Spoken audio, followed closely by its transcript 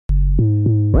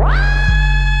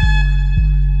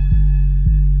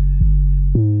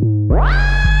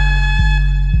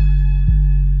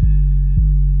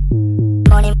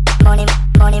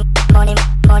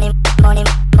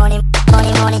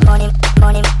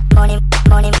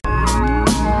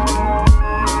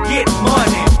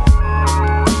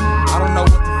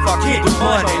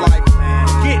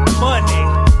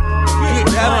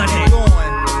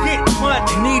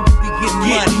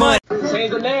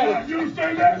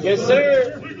Yes,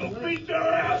 sir. We're going to beat their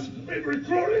ass in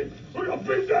recruiting. We're going to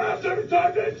beat their ass every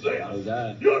time they see us. Oh,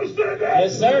 God. You understand that?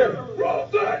 Yes, sir. Roll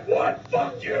that one.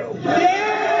 Fuck you.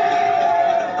 Yeah!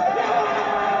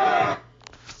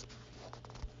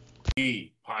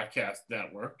 The Podcast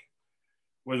Network,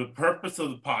 where the purpose of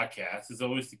the podcast is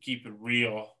always to keep it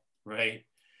real, right?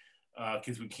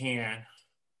 Because we can.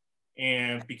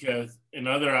 And because in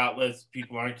other outlets,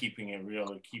 people aren't keeping it real.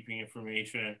 They're keeping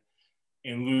information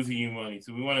and losing you money.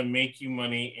 So we want to make you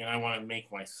money, and I want to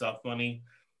make myself money.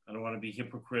 I don't want to be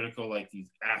hypocritical like these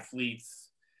athletes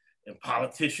and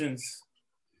politicians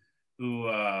who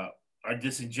are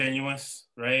disingenuous,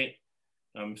 right?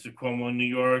 Mr. Cuomo in New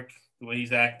York, the way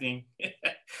he's acting,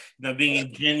 not being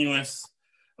ingenuous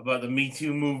about the Me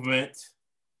Too movement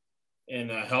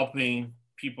and helping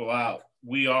people out.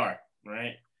 We are,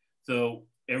 right? So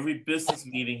every business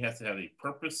meeting has to have a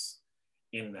purpose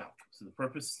and an outcome. So the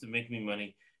purpose is to make me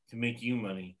money, to make you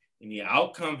money. And the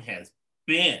outcome has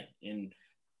been, and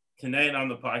tonight on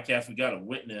the podcast, we got a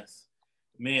witness.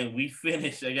 Man, we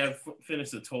finished, I got to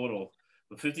finish the total,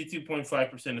 but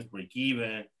 52.5% is break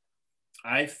even.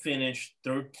 I finished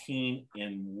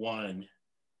 13-1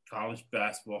 college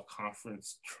basketball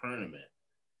conference tournament,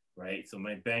 right? So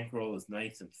my bankroll is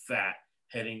nice and fat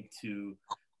heading to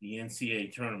the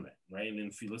NCAA tournament, right?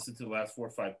 And if you listen to the last 4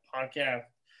 or 5 podcasts,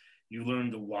 you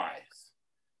learn the whys,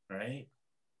 right?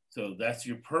 So that's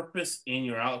your purpose and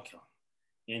your outcome.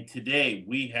 And today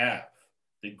we have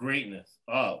the greatness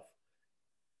of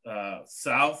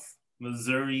South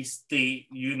Missouri State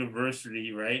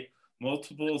University, right?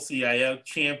 Multiple CIF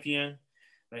champion.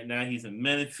 Right now he's in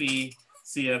Menifee,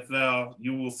 CFL.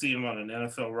 You will see him on an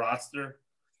NFL roster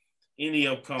in the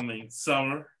upcoming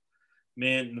summer.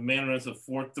 Man, the man runs a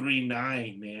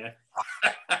 4.39, man.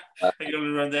 I'm going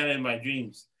to run that in my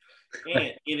dreams.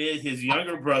 And it is his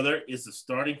younger brother is the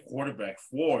starting quarterback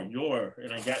for and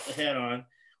I got the hat on,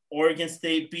 Oregon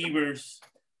State Beavers.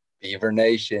 Beaver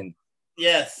Nation.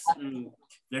 Yes.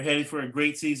 They're headed for a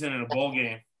great season and a bowl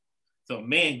game. So,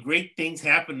 man, great things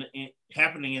happening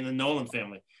in the Nolan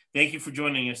family. Thank you for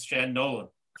joining us, Chad Nolan.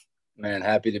 Man,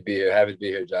 happy to be here. Happy to be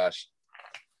here, Josh.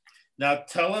 Now,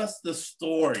 tell us the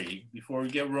story before we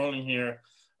get rolling here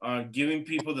on giving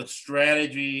people the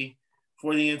strategy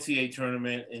for the NCAA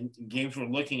tournament and games we're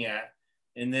looking at.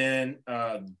 And then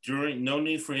no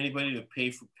need for anybody to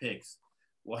pay for picks.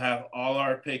 We'll have all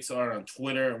our picks on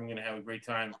Twitter, and we're going to have a great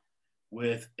time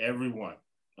with everyone.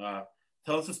 Tell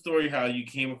us the story how you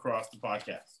came across the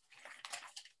podcast.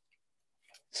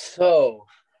 So,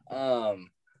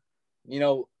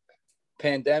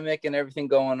 pandemic and everything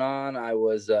going on, I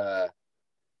was,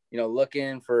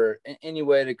 looking for any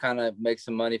way to kind of make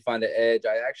some money, find an edge.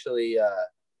 I actually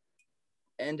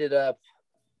ended up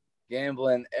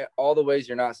gambling all the ways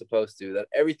you're not supposed to. That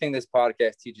everything this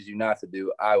podcast teaches you not to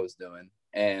do, I was doing,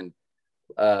 and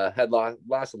had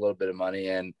lost a little bit of money.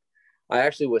 And I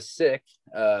actually was sick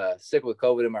with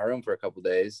COVID in my room for a couple of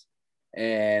days.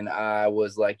 And I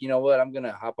was like, you know what, I'm going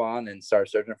to hop on and start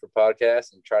searching for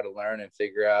podcasts and try to learn and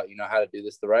figure out, how to do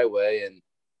this the right way. And,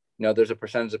 there's a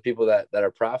percentage of people that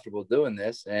are profitable doing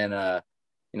this. And, I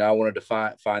wanted to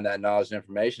find that knowledge and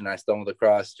information. I stumbled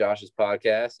across Josh's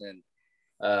podcast, and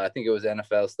I think it was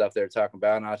NFL stuff they were talking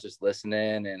about. And I was just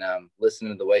listening and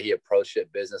listening to the way he approached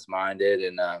it, business minded,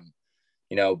 and,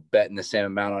 betting the same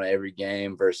amount on every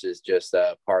game versus just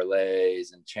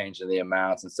parlays and changing the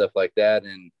amounts and stuff like that.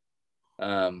 And,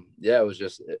 it was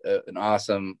just an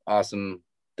awesome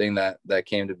thing that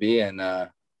came to be. And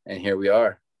here we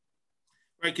are.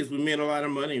 Right, because we made a lot of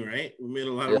money, right? We made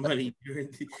a lot of money during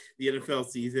the NFL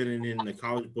season and in the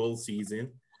college bowl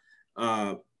season.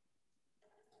 And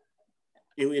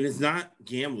it's not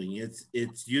gambling.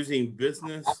 It's using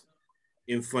business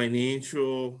and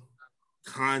financial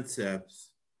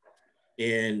concepts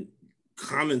and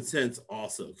common sense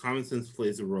also. Common sense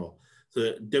plays a role. So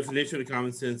the definition of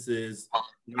common sense is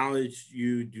knowledge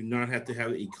you do not have to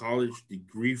have a college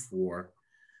degree for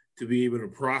to be able to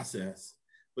process.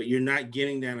 But you're not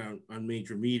getting that on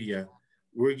major media.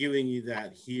 We're giving you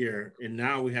that here. And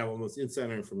now we have almost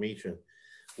insider information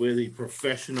with a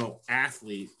professional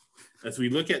athlete as we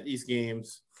look at these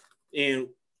games. And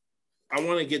I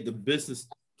want to get the business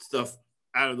stuff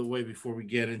out of the way before we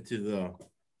get into the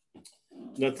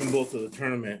nuts and bolts of the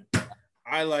tournament,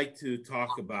 I like to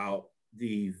talk about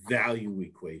the value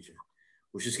equation,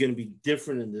 which is going to be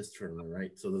different in this tournament,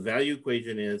 right? So the value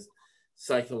equation is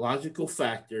psychological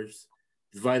factors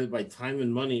divided by time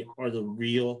and money are the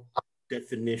real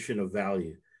definition of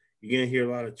value. You're going to hear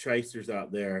a lot of chicers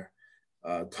out there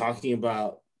talking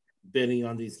about betting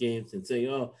on these games and saying,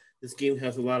 oh, this game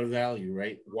has a lot of value,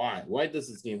 right? Why? Why does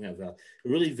this game have value?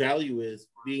 The really value is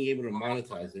being able to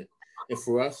monetize it. And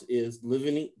for us is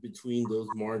living between those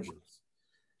margins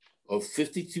of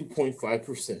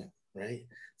 52.5%, right?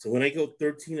 So when I go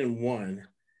 13-1,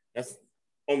 that's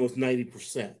almost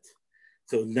 90%.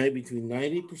 So between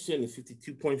 90% and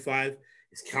 52.5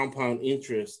 is compound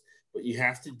interest, but you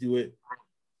have to do it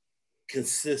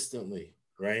consistently,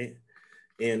 right?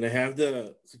 And I have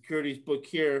the securities book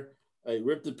here. I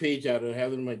ripped the page out and I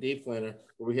have it in my day planner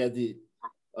where we had the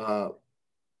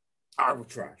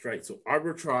arbitrage, right? So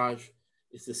arbitrage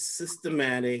is the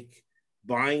systematic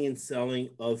buying and selling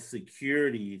of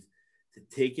securities to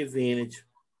take advantage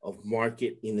of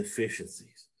market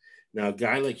inefficiencies. Now, a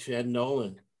guy like Chad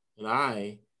Nolan and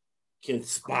I can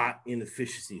spot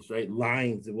inefficiencies, right?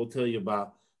 Lines that we'll tell you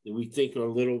about that we think are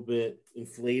a little bit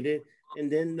inflated.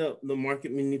 And then the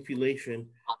market manipulation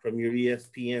from your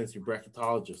ESPNs, your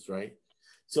bracketologists, right?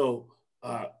 So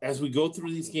as we go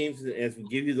through these games, as we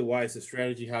give you the why, it's a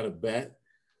strategy how to bet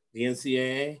the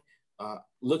NCAA,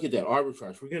 look at that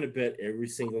arbitrage. We're going to bet every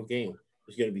single game.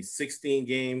 There's going to be 16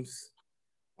 games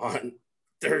on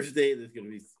Thursday. There's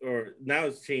going to be, or now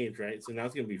it's changed, right? So now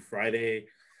it's going to be Friday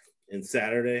and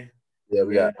Saturday. Yeah,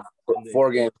 we got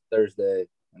 4 games Thursday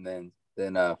and then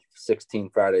 16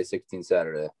 Friday, 16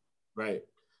 Saturday. Right.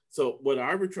 So what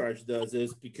arbitrage does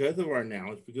is because of our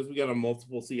knowledge, because we got a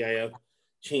multiple CIF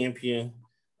champion,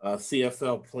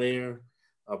 CFL player,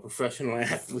 a professional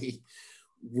athlete,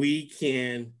 we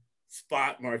can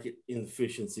spot market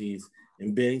inefficiencies,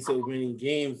 and betting so many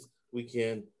games, we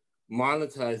can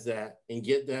monetize that and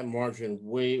get that margin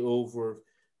way over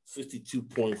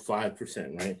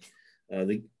 52.5%, right?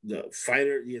 The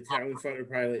fighter, the Italian fighter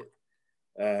pilot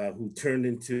who turned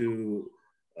into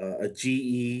a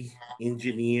GE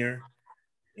engineer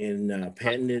in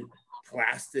patented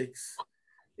plastics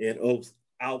and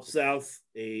Alp South,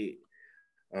 a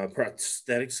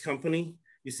prosthetics company,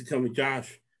 used to tell me,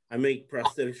 Josh, I make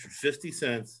prosthetics for 50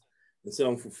 cents and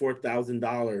sell them for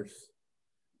 $4,000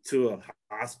 to a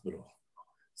hospital.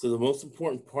 So the most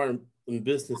important part in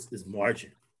business is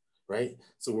margin, right?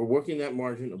 So we're working that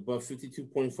margin above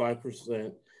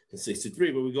 52.5% and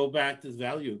 63, but we go back to this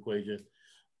value equation.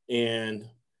 And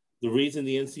the reason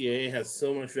the NCAA has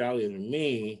so much value to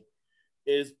me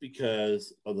is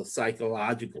because of the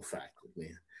psychological factor,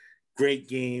 man. Great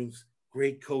games,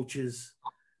 great coaches,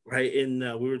 right? And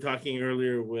we were talking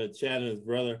earlier with Chad and his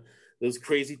brother, those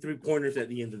crazy 3-pointers at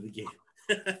the end of the game,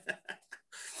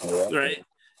 right?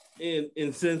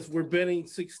 And since we're betting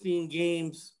 16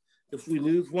 games, if we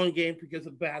lose one game because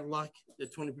of bad luck, the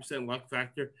 20% luck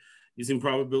factor, using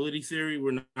probability theory,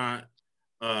 we're not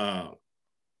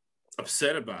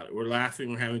upset about it. We're laughing,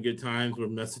 we're having good times, we're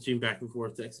messaging back and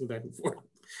forth, texting back and forth,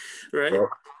 right?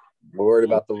 We're worried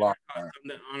about the long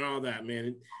on all that,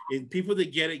 man. And people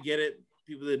that get it.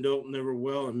 People that don't never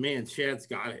will. And man, Chad's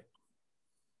got it.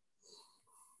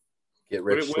 Get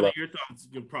rich. What are your thoughts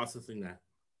in processing that?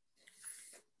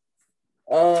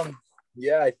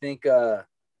 Yeah, I think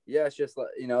it's just,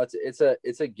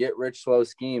 it's a get rich slow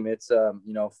scheme. It's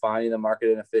finding the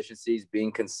market inefficiencies,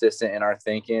 being consistent in our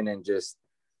thinking, and just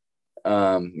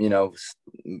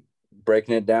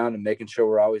breaking it down and making sure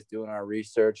we're always doing our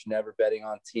research, never betting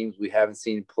on teams we haven't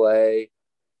seen play,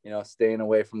 staying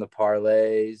away from the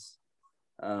parlays,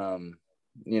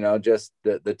 just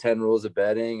the 10 rules of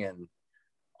betting, and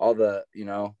all the,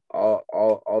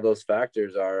 all those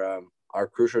factors are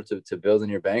crucial to building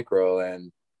your bankroll.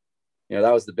 And,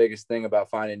 that was the biggest thing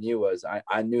about finding you was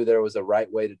I knew there was a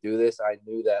right way to do this. I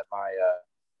knew that my,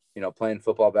 playing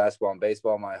football, basketball, and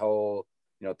baseball, my whole,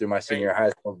 through my senior year of high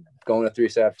school, going to 3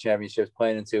 SAF championships,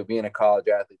 playing into being a college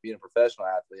athlete, being a professional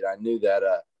athlete, I knew that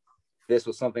this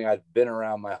was something I'd been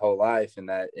around my whole life, and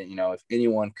that, if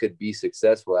anyone could be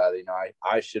successful at it,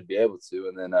 I should be able to.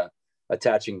 And then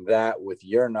attaching that with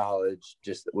your knowledge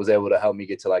just was able to help me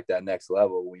get to like that next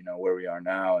level, where we are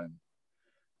now.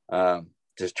 And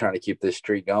just trying to keep this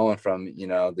streak going from,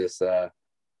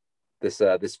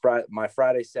 my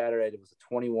Friday, Saturday, it was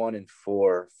a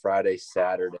 21-4 Friday,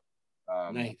 Saturday.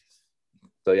 Nice.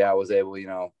 So yeah, I was able,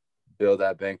 build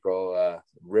that bankroll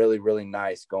really, really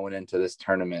nice going into this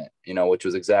tournament, which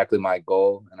was exactly my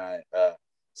goal. And I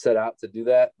set out to do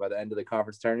that by the end of the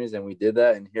conference tourneys, and we did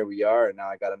that, and here we are. And now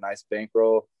I got a nice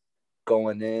bankroll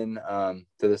going in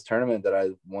to this tournament that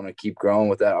I want to keep growing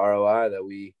with that ROI that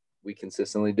we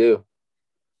consistently do.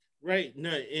 Right. No,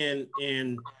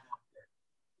 and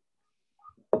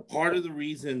part of the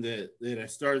reason that I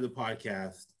started the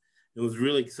podcast and was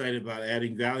really excited about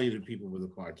adding value to people with the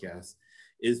podcast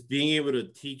is being able to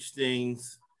teach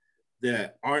things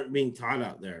that aren't being taught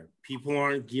out there. People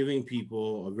aren't giving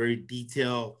people a very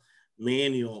detailed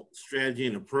manual strategy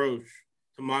and approach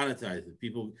to monetize it.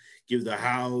 People give the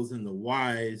hows and the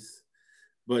whys,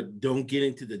 but don't get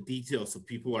into the details so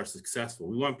people are successful.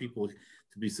 We want people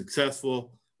to be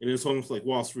successful, and it's almost like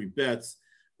Wall Street Bets,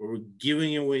 where we're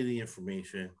giving away the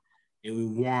information,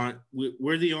 and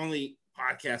we're the only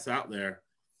podcast out there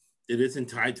that isn't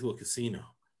tied to a casino.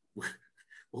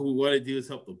 What we want to do is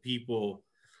help the people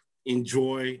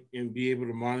enjoy and be able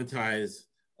to monetize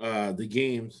the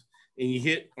games. And you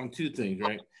hit on two things,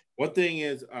 right? One thing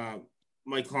is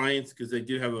my clients, because I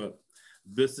do have a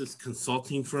business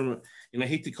consulting firm, and I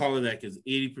hate to call it that because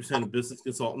 80% of business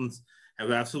consultants have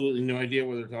absolutely no idea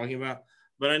what they're talking about.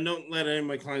 But I don't let any of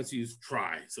my clients use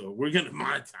try. So we're going to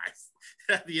monetize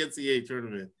at the NCAA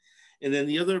tournament. And then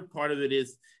the other part of it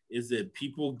is that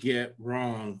people get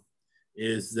wrong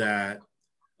is that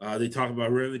they talk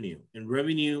about revenue. And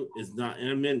revenue is not,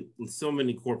 and I'm in so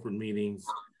many corporate meetings,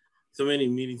 so many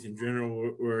meetings in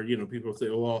general where people say,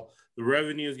 well, the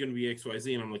revenue is going to be X, Y,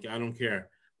 Z. And I'm like, I don't care.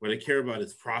 What I care about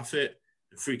is profit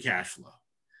and free cash flow,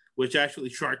 which actually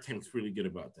Shark Tank's really good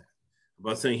about that.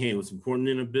 About saying, hey, what's important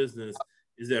in a business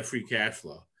is that free cash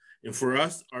flow. And for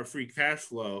us, our free cash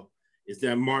flow is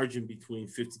that margin between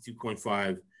 52.5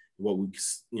 and what we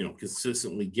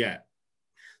consistently get.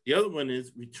 The other one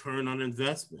is return on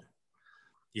investment.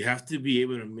 You have to be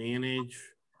able to manage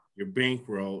your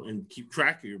bankroll and keep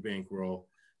track of your bankroll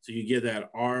so you get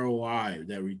that ROI,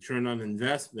 that return on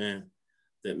investment.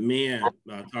 That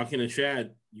talking to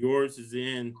Chad, yours is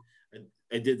in.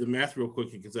 I did the math real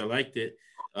quick because I liked it.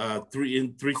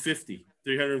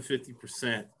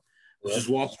 350%, which is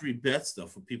Wall Street Bet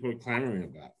stuff what people are clamoring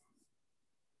about.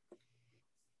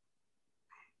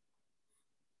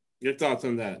 Your thoughts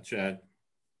on that, Chad?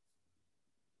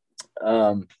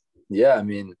 Yeah, I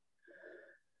mean,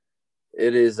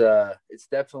 it is it's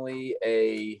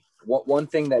definitely one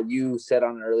thing that you said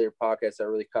on an earlier podcast that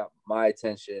really caught my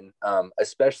attention,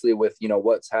 especially with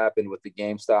what's happened with the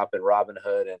GameStop and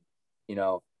Robinhood and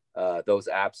those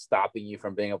apps stopping you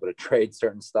from being able to trade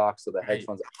certain stocks, so the hedge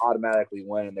funds automatically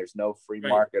win and there's no free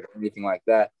market or anything like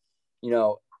that.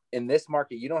 In this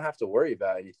market, you don't have to worry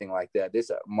about anything like that. This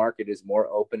market is more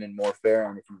open and more fair.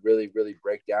 And if you really, really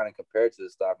break down and compare it to the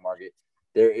stock market,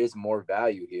 there is more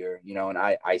value here, and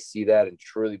I see that and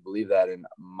truly believe that. And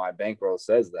my bankroll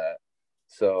says that.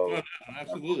 So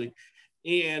absolutely.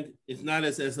 And it's not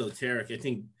as esoteric. I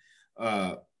think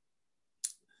I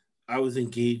was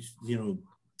engaged,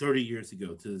 30 years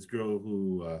ago to this girl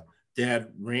who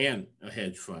dad ran a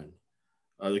hedge fund,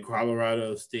 the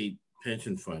Colorado State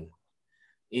Pension Fund.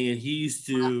 And he used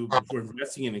to, before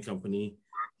investing in a company,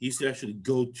 he used to actually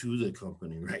go to the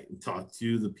company, right, and talk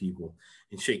to the people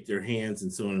and shake their hands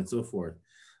and so on and so forth.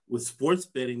 With sports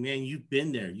betting, man, you've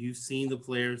been there. You've seen the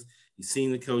players, you've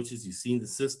seen the coaches, you've seen the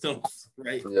systems,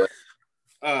 right? Yeah.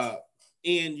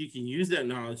 And you can use that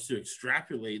knowledge to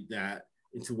extrapolate that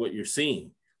into what you're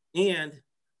seeing. And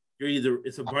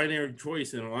it's a binary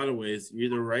choice in a lot of ways. You're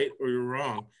either right or you're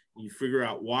wrong. You figure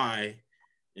out why.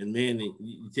 And man,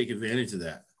 you take advantage of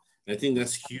that. And I think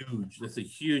that's huge. That's a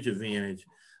huge advantage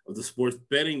of the sports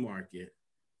betting market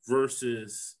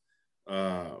versus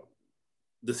the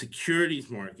securities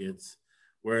markets,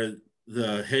 where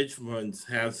the hedge funds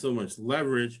have so much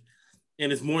leverage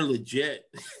and it's more legit.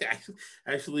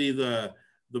 Actually, the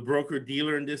broker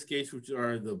dealer in this case, which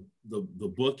are the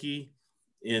bookie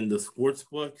and the sports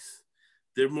books,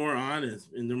 they're more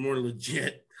honest and they're more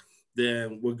legit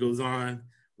than what goes on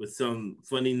with some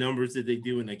funny numbers that they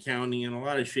do in accounting and a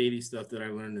lot of shady stuff that I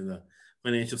learned in the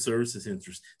financial services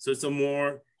interest. So it's a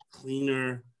more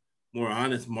cleaner, more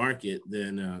honest market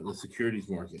than the securities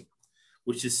market,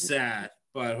 which is sad,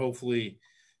 but hopefully,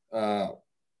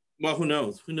 who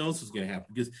knows? Who knows what's going to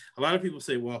happen? Because a lot of people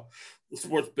say, well, the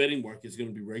sports betting market is going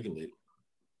to be regulated.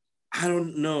 I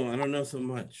don't know. I don't know so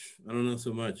much. I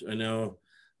know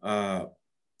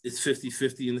it's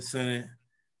 50-50 in the Senate.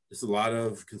 There's a lot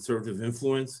of conservative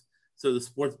influence. So the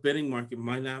sports betting market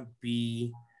might not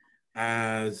be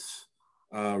as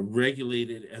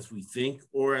regulated as we think,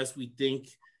 or as we think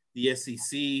the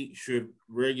SEC should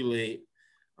regulate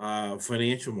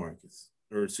financial markets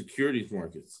or securities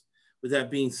markets. With that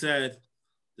being said,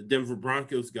 the Denver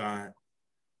Broncos got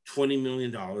 $20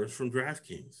 million from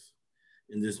DraftKings.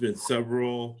 And there's been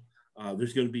several,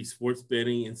 there's going to be sports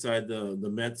betting inside the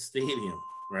Mets Stadium,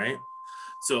 right?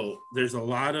 So there's a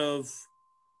lot of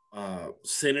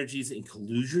synergies and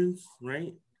collusions,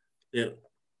 right, that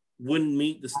wouldn't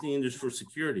meet the standards for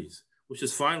securities, which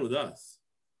is fine with us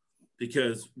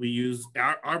because we use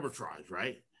arbitrage,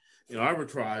 right? And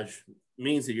arbitrage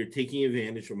means that you're taking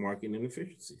advantage of market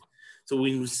inefficiency. So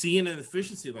when we see an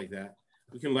inefficiency like that,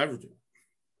 we can leverage it.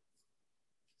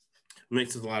 It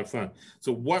makes it a lot of fun.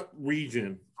 So what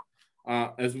region,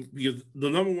 because the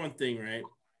number one thing, right,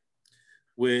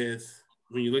 with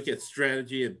when you look at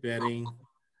strategy at betting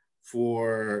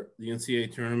for the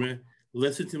NCAA tournament,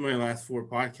 listen to my last 4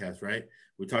 podcasts, right?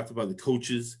 We talked about the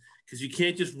coaches, because you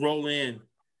can't just roll in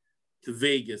to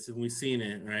Vegas, and we've seen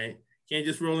it, right? Can't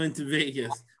just roll into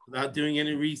Vegas without doing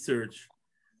any research,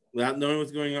 without knowing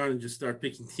what's going on, and just start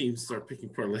picking teams, start picking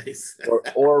parlays.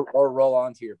 or roll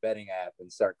onto your betting app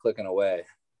and start clicking away.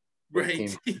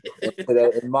 Right.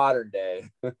 In modern day.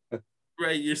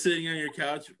 Right. You're sitting on your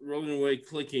couch, rolling away,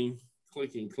 clicking.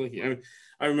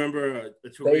 I remember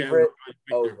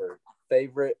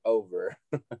favorite over.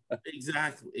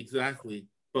 Exactly.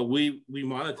 But we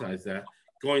monetize that,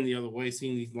 going the other way,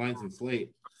 seeing these lines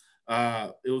inflate.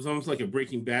 It was almost like a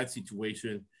Breaking Bad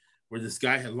situation where this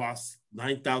guy had lost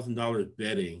 $9,000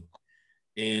 betting,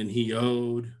 and he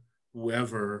owed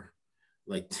whoever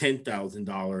like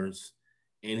 $10,000,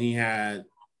 and he had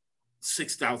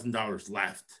 $6,000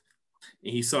 left.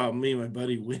 And he saw me and my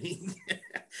buddy winning.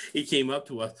 He came up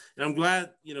to us, and I'm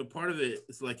glad, part of it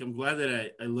is like, I'm glad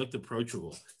that I looked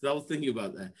approachable. So I was thinking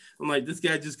about that. I'm like, this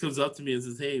guy just comes up to me and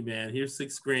says, "Hey man, here's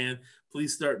 $6,000.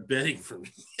 Please start betting for me."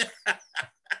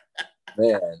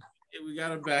 Man, And we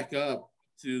got him back up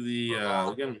to the, we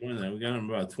got him more than that. We got him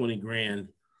about 20 grand.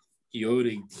 He owed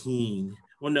 18.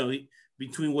 Well, no,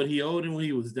 between what he owed and what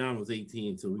he was down was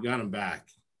 18. So we got him back.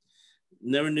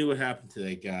 Never knew what happened to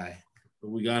that guy, but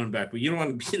we got him back. But you don't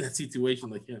want to be in that situation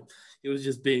like him. It was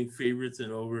just betting favorites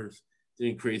and overs,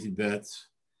 doing crazy bets.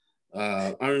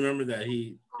 I remember that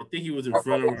I think he was in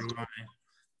front of our line,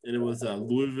 and it was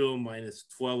Louisville minus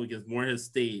 12 against Morehead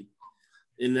State.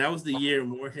 And that was the year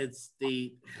Morehead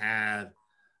State had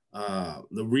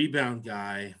the rebound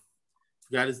guy,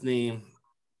 forgot his name,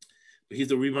 but he's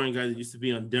the rebound guy that used to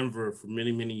be on Denver for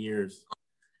many, many years.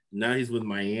 Now he's with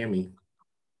Miami.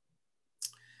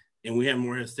 And we had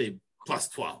Morehead State plus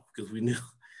 12 because we knew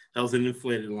that was an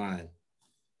inflated line.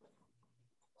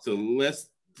 So let's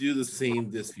do the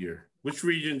same this year. Which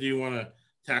region do you want to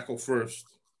tackle first?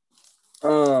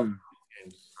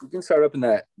 We can start up in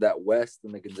that West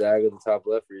in the Gonzaga, the top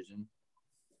left region.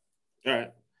 All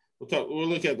right. We'll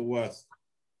look at the West.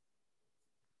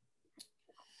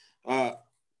 Right.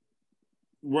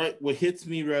 What hits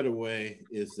me right away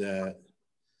is that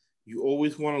you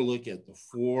always want to look at the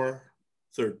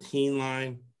 4-13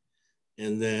 line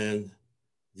and then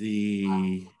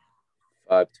the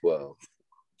 5-12.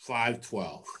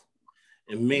 5-12.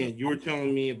 And man, you were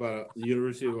telling me about the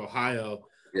University of Ohio.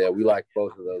 Yeah, we like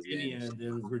both of those Virginia, games. and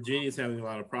then Virginia's having a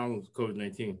lot of problems with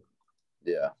COVID-19.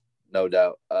 Yeah, no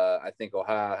doubt. I think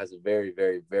Ohio has a very,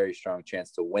 very, very strong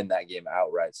chance to win that game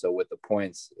outright. So with the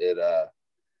points,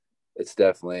 it's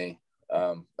definitely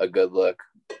a good look.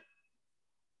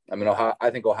 I mean, I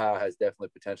think Ohio has definitely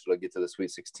potential to get to the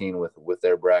Sweet 16 with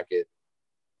their bracket.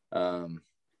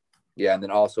 Yeah, and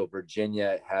then also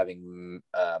Virginia having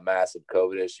massive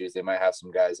COVID issues. They might have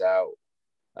some guys out.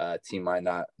 Team might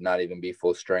not even be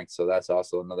full strength. So that's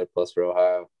also another plus for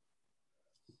Ohio.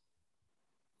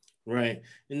 Right.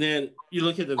 And then you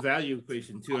look at the value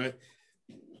equation too.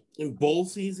 In bowl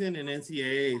season and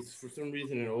NCAAs, for some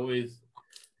reason, it always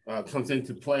comes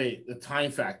into play, the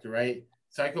time factor, right?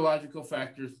 Psychological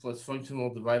factors plus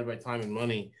functional divided by time and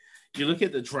money. You look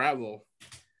at the travel,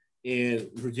 and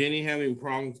Virginia having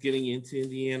problems getting into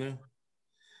Indiana,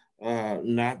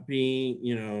 not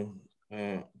being,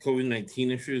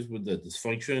 COVID-19 issues with the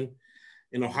dysfunction,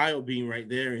 and Ohio being right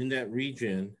there in that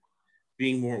region,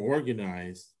 being more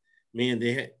organized, man,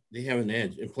 they have an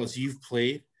edge. And plus, you've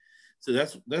played, so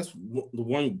that's the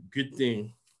one good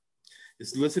thing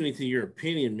is listening to your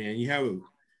opinion, man. You have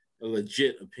a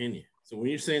legit opinion. So when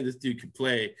you're saying this dude can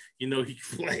play, he can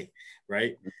play,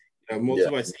 right? Most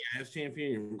of my CIF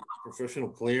champion, you're a professional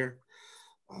player.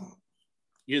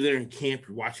 You're there in camp,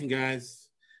 you're watching guys,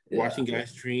 watching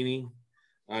guys training.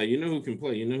 You know who can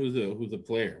play. You know who's a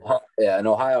player. Yeah, and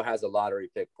Ohio has a lottery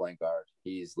pick point guard.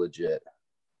 He's legit.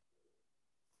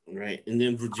 Right. And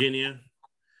then Virginia,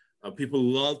 people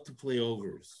love to play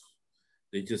overs.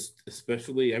 They just,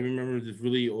 especially, I remember this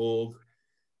really old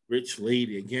rich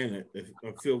lady. Again,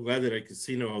 I feel glad that at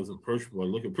casino I was approachable. I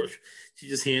look approachable. She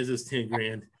just hands us 10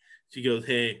 grand. She goes,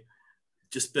 "Hey,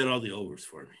 just bet all the overs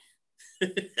for me."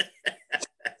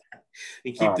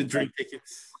 And keep the drink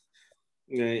tickets.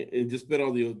 Right, and just bet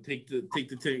all the take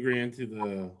the 10 grand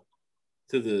to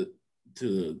the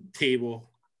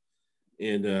table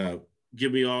and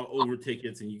give me all over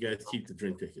tickets, and you guys keep the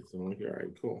drink tickets. I'm like, all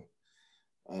right, cool.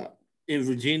 In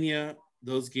Virginia,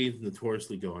 those games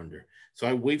notoriously go under. So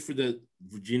I wait for the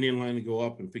Virginia line to go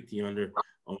up and pick the under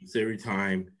almost every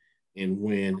time and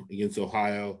win against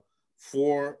Ohio.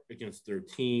 4 against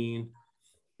 13,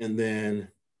 and then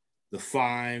the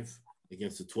 5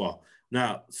 against the 12.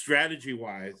 Now,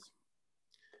 strategy-wise,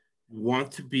 you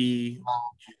want to be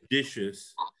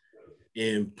judicious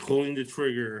in pulling the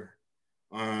trigger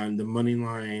on the money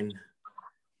line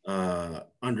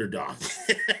underdog.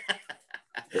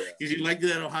 Because you like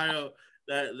that Ohio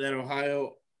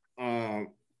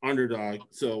underdog.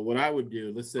 So what I would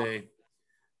do, let's say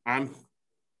I'm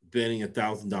betting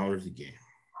 $1,000 a game.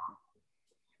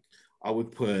 I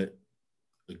would put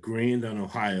 $1,000 on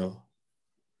Ohio,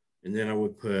 and then I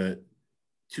would put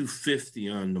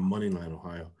 $250 on the money line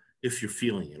Ohio, if you're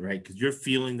feeling it, right? Because you're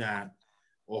feeling that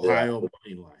Ohio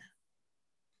money line.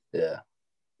 Yeah.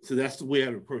 So that's the way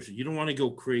I'd approach it. You don't want to go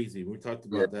crazy. We talked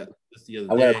about that just the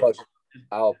other day.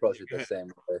 I'll approach it the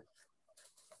same way.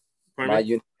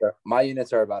 Pardon? My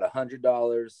units are about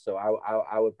 $100, so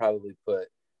I would probably put,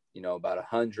 about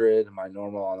 100 my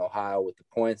normal on Ohio with the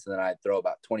points, and then I'd throw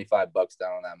about $25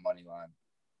 down on that money line.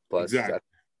 Plus, exactly.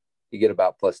 You get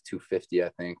about plus 250, I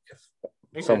think,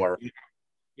 somewhere.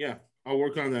 Yeah, I'll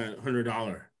work on that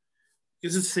 $100.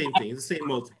 It's the same thing. It's the same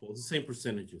multiples, the same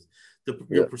percentages.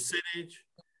 Your percentage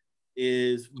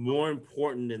is more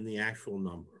important than the actual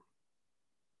number,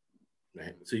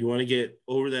 right? So you want to get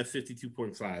over that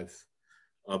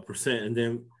 52.5%, and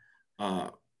then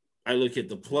I look at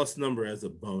the plus number as a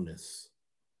bonus,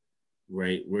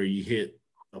 right? Where you hit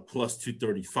a plus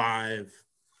 235.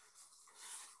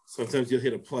 Sometimes you'll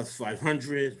hit a plus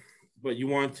 500, but you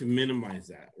want to minimize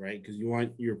that, right? Because you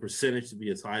want your percentage to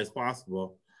be as high as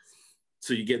possible.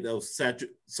 So you get those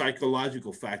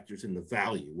psychological factors in the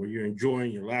value where you're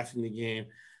enjoying, you're laughing the game,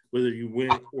 whether you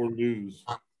win or lose.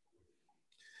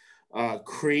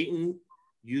 Creighton,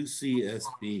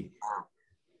 UCSB.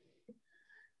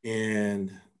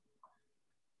 And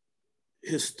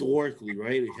historically,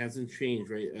 right, it hasn't changed,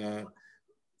 right?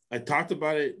 I talked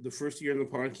about it the first year in the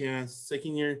podcast.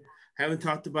 Second year, haven't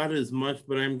talked about it as much,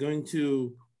 but I'm going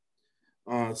to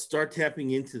start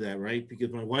tapping into that, right?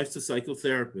 Because my wife's a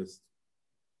psychotherapist,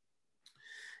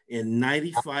 and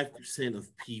 95%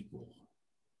 of people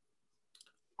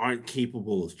aren't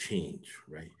capable of change,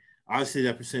 right? Obviously,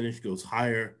 that percentage goes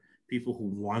higher. People who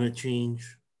want to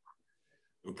change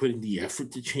are putting the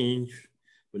effort to change,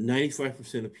 but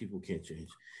 95% of people can't change.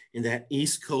 And that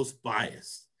East Coast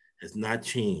bias has not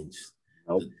changed.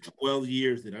 Nope. The 12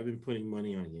 years that I've been putting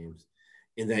money on games,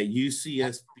 and that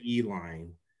UCSB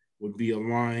line would be a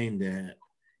line that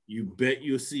you bet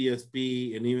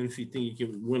UCSB, and even if you think you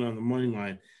can win on the money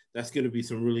line, that's going to be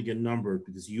some really good numbers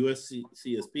because CSB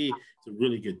is a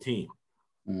really good team.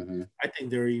 Mm-hmm. I think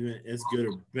they're even as good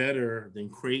or better than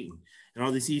Creighton. And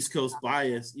all this East Coast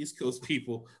bias, East Coast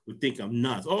people would think I'm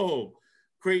nuts. Oh,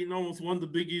 Creighton almost won the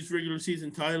Big East regular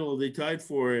season title. They tied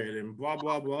for it and blah,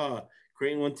 blah, blah.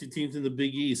 Creighton won 2 teams in the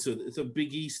Big East. So it's a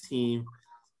Big East team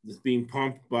that's being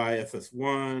pumped by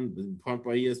FS1, being pumped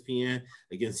by ESPN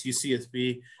against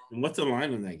UCSB. And what's the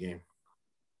line on that game?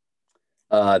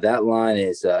 That line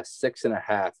is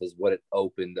 6.5 is what it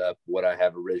opened up. What I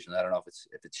have originally, I don't know if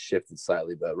it's shifted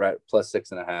slightly, but right plus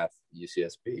 6.5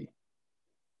 UCSB.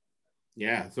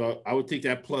 Yeah, so I would take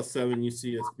that plus 7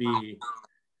 UCSB,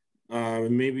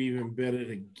 and maybe even bet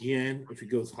it again if it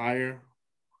goes higher.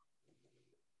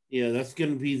 Yeah, that's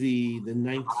going to be the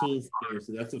 19th game,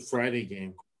 so that's a Friday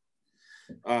game.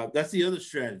 That's the other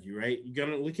strategy, right? You're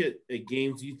going to look at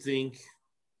games you think.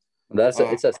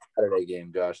 It's a Saturday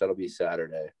game, Josh. That'll be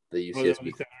Saturday. The UCSB.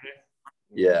 Saturday?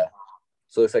 Yeah.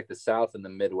 So it's like the South and the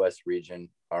Midwest region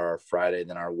are Friday,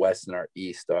 then our West and our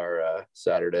East are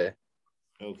Saturday.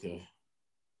 Okay.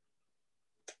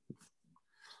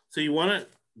 So you want to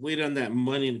wait on that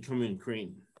money to come in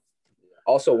Creighton.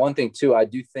 Also, one thing too, I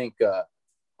do think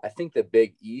I think the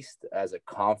Big East as a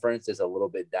conference is a little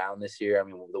bit down this year. I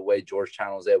mean, the way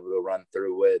Georgetown was able to run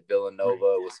through with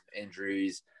Villanova with some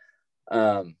injuries.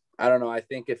 I don't know. I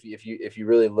think if you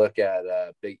really look at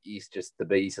Big East, just the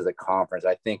Big East as a conference,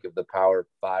 I think of the Power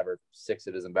 5 or 6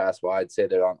 it is in basketball, I'd say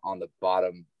they're on the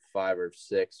bottom 5 or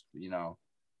 6.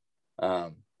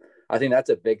 I think that's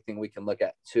a big thing we can look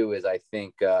at too. Is I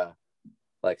think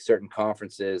like certain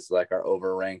conferences like are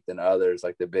overranked than others.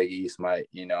 Like the Big East might,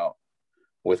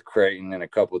 with Creighton and a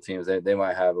couple of teams, they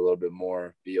might have a little bit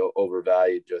more be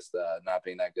overvalued, just not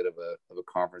being that good of a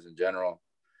conference in general.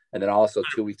 And then also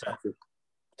too, we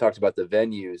talked about the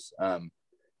venues.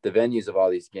 The venues of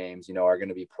all these games, are going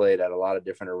to be played at a lot of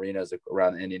different arenas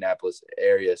around the Indianapolis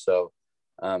area. So,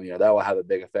 that will have a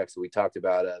big effect. So we talked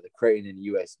about the Creighton and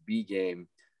USB game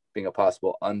being a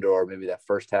possible under, or maybe that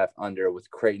first half under,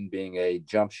 with Creighton being a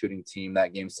jump shooting team.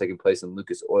 That game's taking place in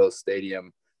Lucas Oil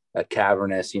Stadium, a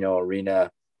cavernous,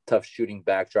 arena, tough shooting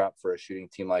backdrop for a shooting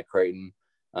team like Creighton.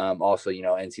 Also,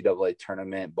 NCAA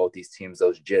tournament, both these teams,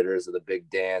 those jitters of the big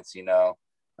dance,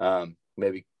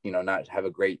 maybe, not have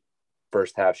a great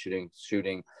first half shooting,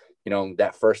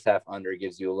 that first half under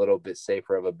gives you a little bit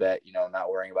safer of a bet, not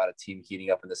worrying about a team heating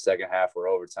up in the second half or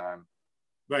overtime.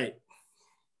 Right.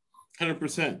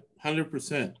 100%.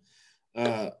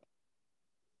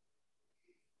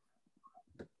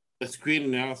 That's great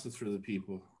analysis for the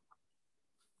people.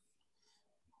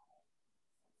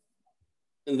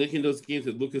 And looking at those games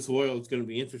at Lucas Oil, it's going to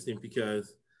be interesting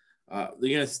because they're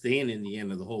going to stay in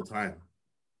Indiana the whole time.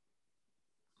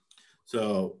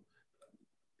 So,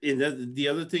 the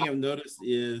other thing I've noticed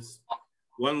is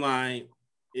one line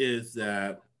is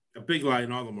that a big lie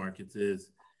in all the markets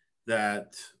is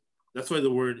that that's why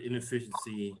the word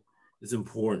inefficiency is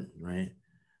important, right?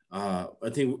 I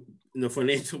think in the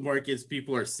financial markets,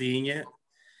 people are seeing it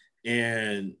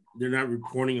and they're not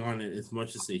reporting on it as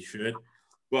much as they should.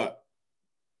 But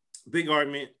big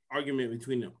argument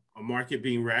between a market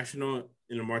being rational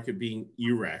and a market being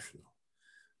irrational.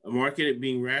 A market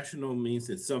being rational means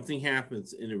that something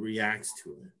happens and it reacts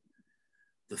to it.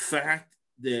 The fact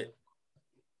that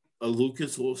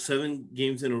 7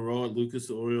 games in a row at Lucas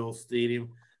Oil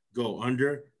Stadium go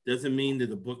under doesn't mean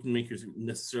that the bookmakers are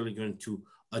necessarily going to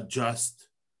adjust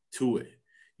to it.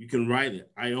 You can write it.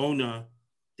 Iona,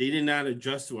 they did not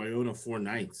adjust to Iona 4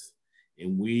 nights.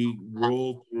 And we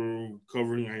rolled through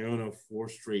covering Iona 4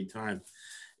 straight times.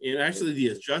 And actually the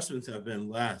adjustments have been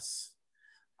less.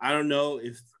 I don't know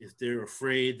if they're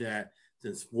afraid that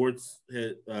since sports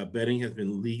betting has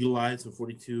been legalized in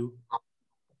 42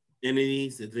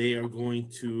 entities, that they are going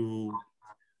to,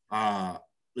 and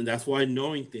that's why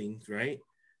knowing things, right,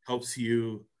 helps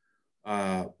you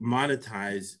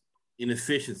monetize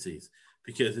inefficiencies.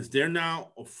 Because if they're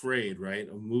now afraid, right,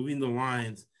 of moving the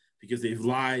lines because they've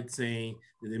lied saying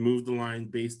that they moved the line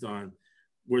based on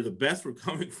where the bets were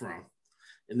coming from,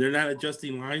 and they're not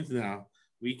adjusting lines now,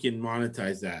 we can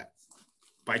monetize that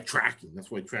by tracking. That's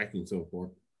why tracking is so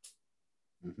important.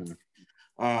 Mm-hmm.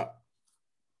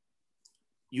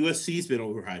 USC's been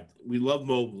overhyped. We love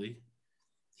Mobley.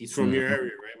 He's from your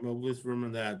area, right? Mobley's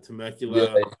from that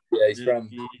Temecula. Yeah, he's from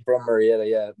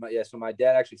Marietta. Yeah. So my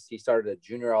dad he started a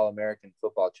junior All-American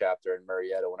football chapter in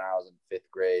Marietta when I was in 5th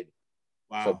grade.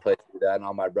 Wow. So I played through that, and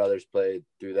all my brothers played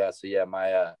through that. So yeah,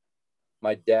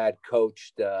 my dad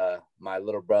coached my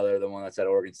little brother, the one that's at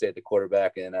Oregon State, the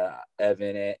quarterback, and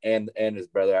Evan and his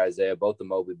brother Isaiah. Both the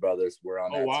Mobley brothers were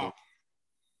on that team.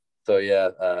 So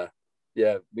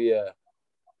we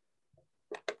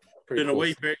in a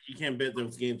way, you can't bet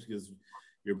those games because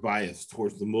you're biased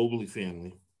towards the Mobley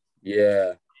family.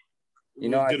 Yeah,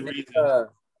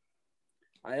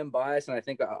 I am biased, and I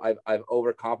think I've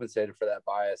overcompensated for that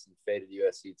bias and faded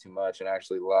USC too much, and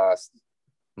actually lost.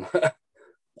 I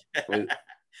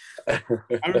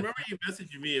remember you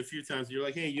messaging me a few times. You're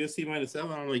like, "Hey, USC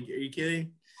 -7." I'm like, "Are you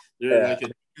kidding? They're like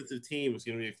a defensive team. It's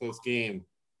going to be a close game."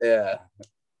 Yeah,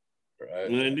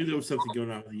 right. And I knew there was something going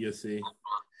on with USC.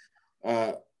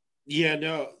 They're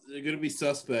going to be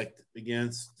suspect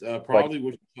against probably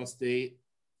Wichita State.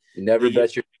 You never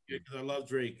bet your. Because I love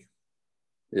Drake.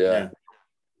 Yeah.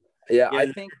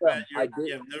 I think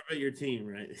never bet your team,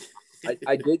 right?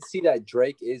 I did see that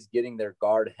Drake is getting their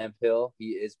guard Hemphill.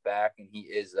 He is back and he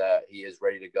is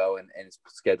ready to go and is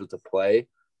scheduled to play.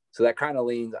 So that kind of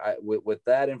leans with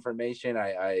that information.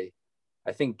 I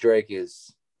think Drake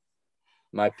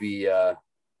might be the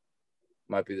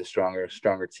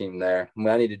stronger team there. I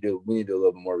mean, we need to do a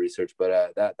little bit more research,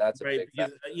 but that's a big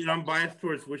because, I'm biased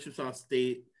towards Wichita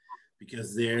State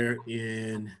because they're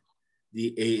in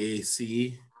the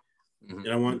AAC. Mm-hmm.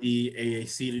 And I want the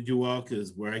AAC to do well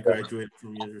because where I graduated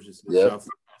from University of South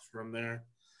from there.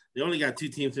 They only got 2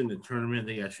 teams in the tournament.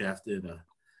 They got shafted.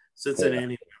 Cincinnati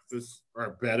and Memphis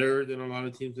are better than a lot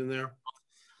of teams in there.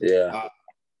 Yeah.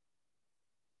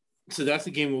 So that's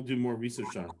a game we'll do more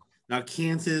research on. Now,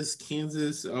 Kansas,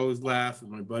 I always laugh with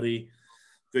my buddy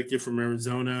Victor from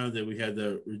Arizona that we had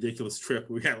the ridiculous trip.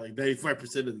 We had like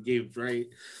 95% of the games right.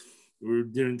 We were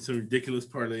doing some ridiculous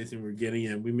parlays and we're getting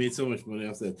in. We made so much money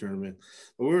off that tournament.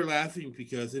 But we were laughing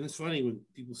because, and it's funny when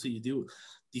people see you do it,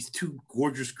 these two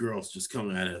gorgeous girls just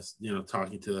come at us,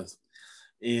 talking to us.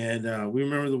 And we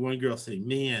remember the one girl saying,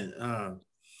 man,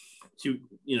 she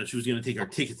was going to take our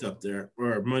tickets up there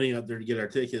or our money up there to get our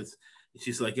tickets. And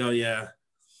she's like, oh, yeah,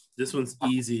 this one's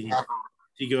easy.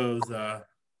 She goes,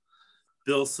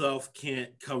 Bill Self can't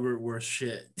cover worse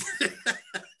shit.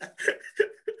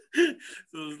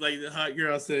 So it's like the hot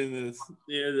girl saying this.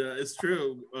 And it's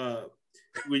true.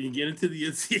 When you get into the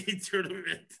NCAA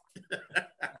tournament,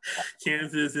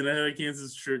 Kansas, and I have a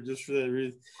Kansas shirt just for that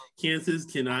reason, Kansas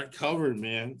cannot cover,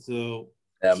 man. So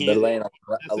yeah, mid-lane,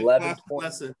 11 points.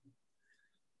 Lesson.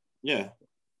 Yeah.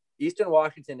 Eastern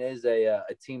Washington is a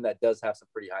team that does have some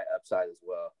pretty high upside as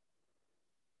well.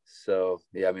 So,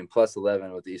 yeah, I mean, plus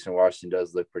 11 with Eastern Washington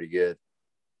does look pretty good.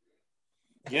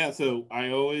 Yeah, so I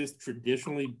always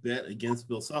traditionally bet against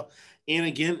Bill Self. And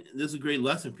again, this is a great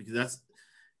lesson because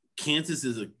Kansas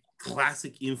is a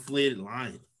classic inflated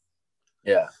line.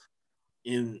 Yeah.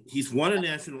 And he's won a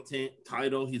national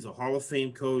title. He's a Hall of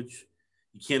Fame coach.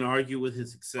 You can't argue with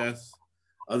his success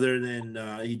other than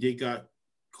he got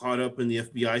caught up in the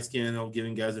FBI scandal,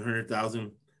 giving guys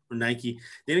 $100,000 for Nike.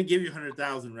 They didn't give you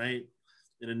 $100,000, right?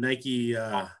 And a Nike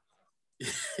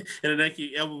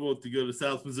elbow to go to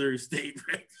South Missouri State,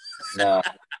 right? No.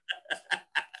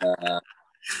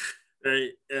 Right.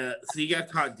 So he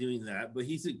got caught doing that, but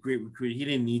he's a great recruiter. He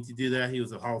didn't need to do that. He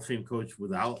was a Hall of Fame coach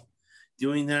without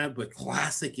doing that, but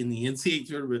classic in the NCAA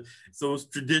tournament. It's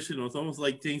almost traditional. It's almost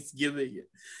like Thanksgiving,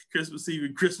 Christmas Eve,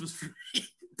 and Christmas free.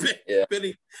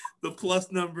 Betting the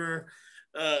plus number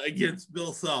against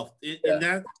Bill Self.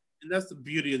 And that's the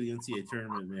beauty of the NCAA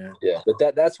tournament, man. Yeah,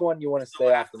 but that's one you want to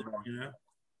stay off the money.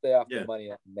 Stay off the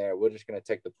money there. We're just going to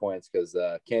take the points because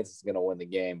Kansas is going to win the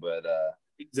game, but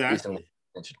exactly,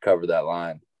 and should cover that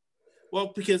line.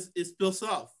 Well, because it's Bill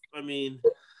Self. I mean,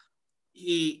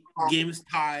 game is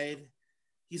tied.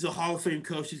 He's a Hall of Fame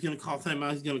coach. He's going to call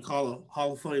timeout. He's going to call a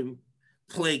Hall of Fame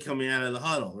play coming out of the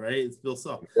huddle, right? It's Bill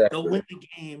Self. Exactly. They'll win the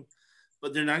game,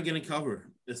 but they're not going to cover,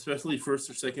 especially first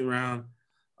or second round.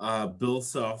 Bill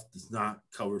Self does not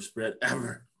cover spread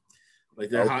ever. Like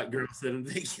that hot girl said in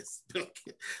Vegas.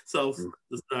 Self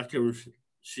does not cover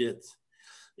shit.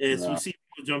 And so we see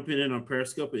people jumping in on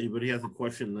Periscope. Anybody has a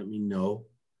question, let me know.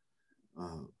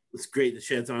 It's great the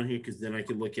chat's on here because then I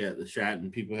can look at the chat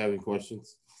and people having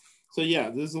questions. So, yeah,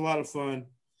 there's a lot of fun.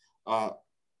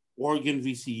 Oregon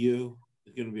VCU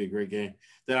is going to be a great game.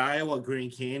 That Iowa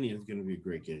Grand Canyon is going to be a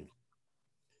great game.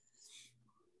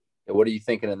 What are you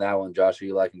thinking in that one, Josh? Are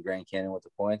you liking Grand Canyon with the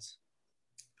points?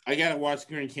 I got to watch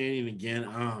Grand Canyon again.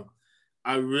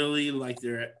 I really like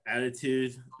their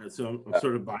attitude, so I'm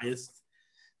sort of biased.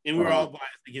 And we're all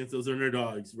biased against those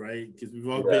underdogs, right? Because we've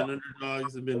all been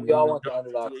underdogs. We all want the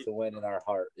underdogs to win in our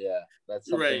heart. Yeah, that's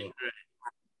something. Right.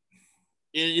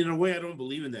 In a way, I don't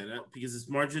believe in that because it's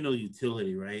marginal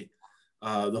utility, right?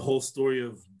 The whole story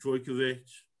of Djokovic,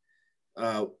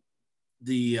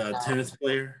 the tennis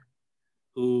player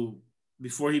who,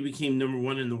 before he became number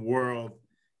one in the world,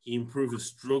 he improved his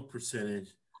stroke percentage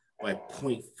by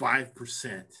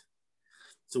 0.5%.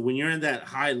 So when you're in that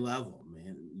high level,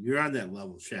 man, you're on that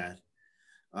level, Chad.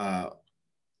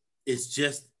 It's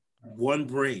just one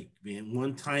break, man,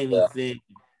 one tiny thing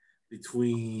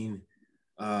between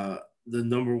the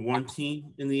number one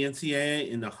team in the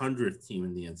NCAA and the 100th team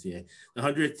in the NCAA. The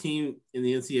 100th team in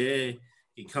the NCAA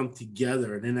can come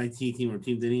together. An NIT team or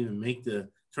team that didn't even make the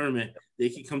tournament, they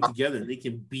can come together and they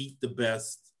can beat the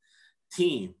best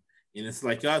team. And it's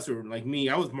like us or like me.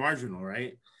 I was marginal,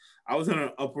 right? I was on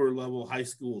an upper level high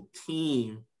school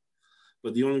team,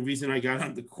 but the only reason I got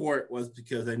on the court was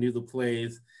because I knew the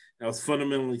plays. I was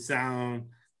fundamentally sound,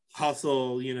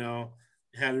 hustle,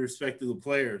 had respect to the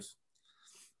players.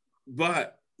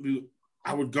 But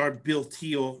I would guard Bill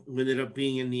Teal, who ended up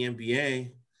being in the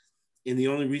NBA. And the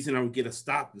only reason I would get a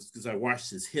stop is because I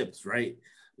watched his hips, right?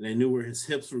 And I knew where his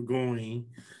hips were going.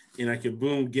 And I could,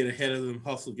 boom, get ahead of them,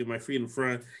 hustle, get my feet in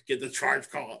front, get the charge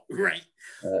call, right?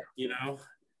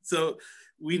 So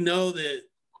we know that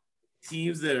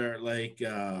teams that are like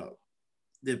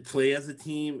that play as a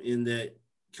team and that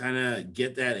kind of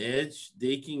get that edge,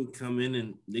 they can come in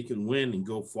and they can win and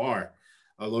go far.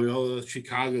 Loyola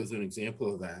Chicago is an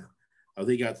example of that.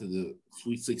 They got to the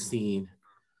Sweet 16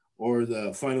 or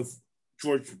the final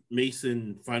George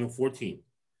Mason Final 14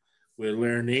 with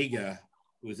Larinaga,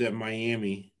 who was at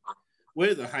Miami,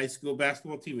 with a high school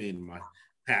basketball teammate of mine,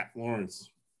 Pat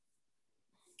Lawrence.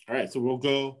 All right, so we'll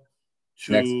go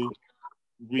to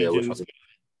region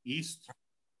East.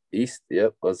 East,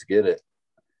 yep, let's get it.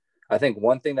 I think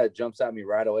one thing that jumps at me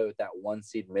right away with that 1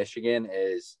 seed Michigan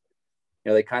is,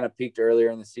 they kind of peaked earlier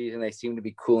in the season. They seem to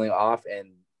be cooling off,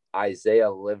 and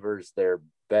Isaiah Livers, their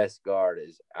best guard,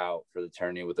 is out for the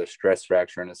tourney with a stress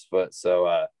fracture in his foot.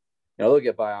 So, they'll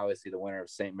get by, obviously, the winner of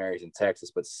St. Mary's in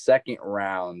Texas. But second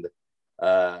round,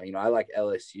 I like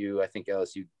LSU. I think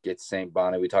LSU gets St.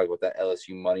 Bonnie. We talked about that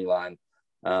LSU money line.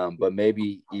 But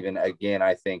maybe even, again,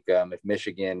 I think if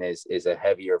Michigan is a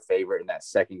heavier favorite in that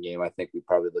second game, I think we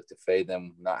probably look to fade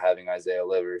them, not having Isaiah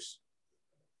Livers.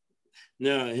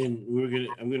 No, and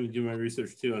I'm gonna do my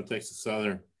research too on Texas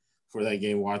Southern for that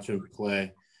game. Watch them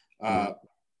play.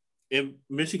 And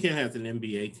Michigan has an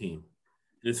NBA team.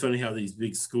 And it's funny how these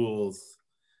big schools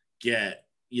get.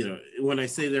 When I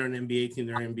say they're an NBA team,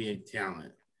 they're NBA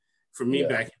talent. For me,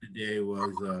 back in the day,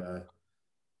 was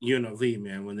UNLV,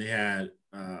 man, when they had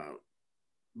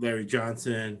Larry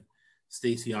Johnson,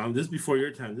 Stacey Young. This is before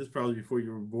your time. This is probably before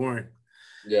you were born.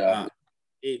 Yeah.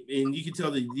 And you can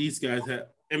tell that these guys have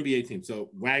NBA teams. So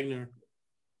Wagner,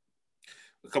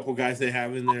 a couple guys they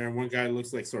have in there. One guy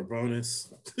looks like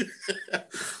Sorbonis.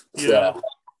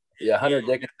 Hunter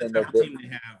Dickinson. The team they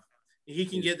have. He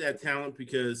can get that talent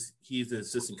because he's an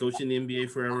assistant coach in the NBA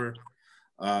forever.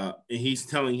 And he's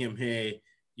telling him, hey,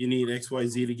 you need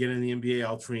XYZ to get in the NBA,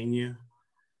 I'll train you.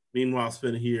 Meanwhile,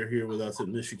 spend a year here with us at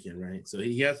Michigan, right? So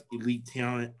he has elite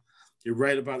talent. You're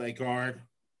right about that guard.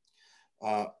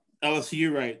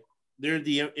 LSU, right? They're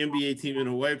the NBA team in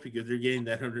a way because they're getting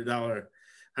that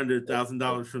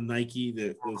 $100,000 from Nike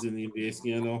that was in the NBA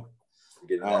scandal.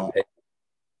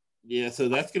 Yeah, so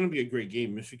that's going to be a great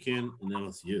game, Michigan and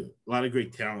LSU. A lot of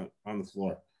great talent on the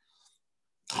floor.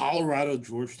 Colorado,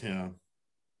 Georgetown.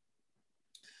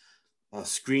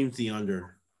 Screams the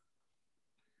under.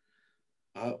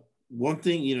 One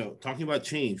thing, talking about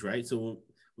change, right? So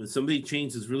when somebody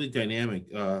changes, really dynamic.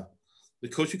 The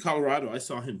coach of Colorado, I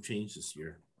saw him change this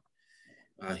year.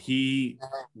 He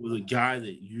was a guy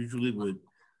that usually would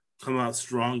come out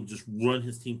strong, just run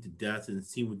his team to death, and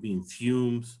his team would be in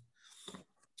fumes.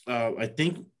 I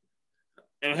think,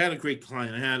 and I had a great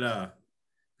client. I had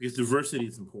because diversity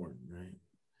is important, right?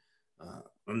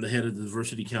 I'm the head of the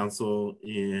diversity council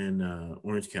in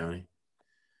Orange County.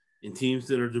 And teams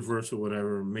that are diverse or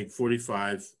whatever make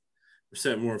 45%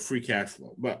 more free cash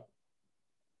flow. But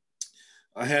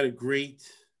I had a great,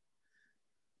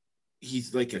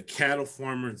 he's like a cattle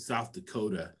farmer in South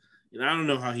Dakota. And I don't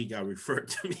know how he got referred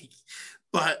to me,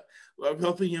 but I'm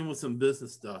helping him with some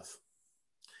business stuff.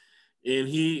 And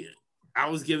I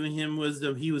was giving him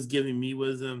wisdom. He was giving me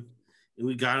wisdom. And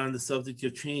we got on the subject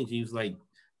of change. He was like,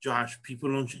 Josh,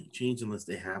 people don't change unless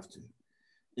they have to.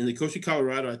 And the coach of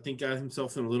Colorado, I think, got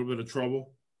himself in a little bit of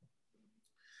trouble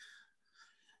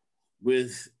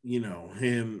with,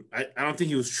 him. I don't think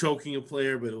he was choking a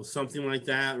player, but it was something like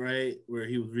that, right? Where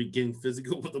he was getting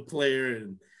physical with a player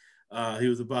and he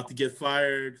was about to get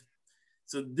fired.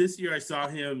 So this year I saw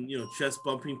him, chest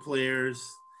bumping players,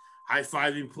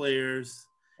 high-fiving players.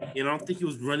 And I don't think he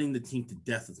was running the team to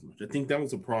death as much. I think that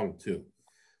was a problem too,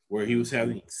 where he was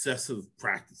having excessive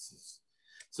practices.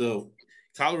 So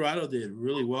Colorado did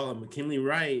really well on McKinley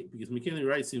Wright because McKinley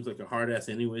Wright seems like a hard ass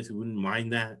anyways. He wouldn't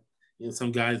mind that.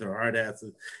 Some guys are hard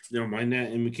asses. They don't mind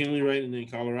that. And McKinley Wright and then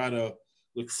Colorado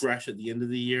looked fresh at the end of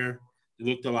the year. They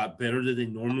looked a lot better than they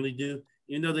normally do,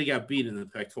 even though they got beat in the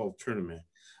Pac-12 tournament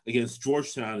against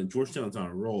Georgetown. And Georgetown's on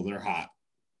a roll. They're hot.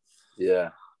 Yeah.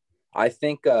 I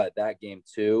think that game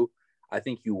too, I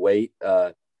think you wait.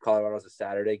 Colorado's a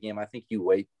Saturday game. I think you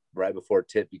wait right before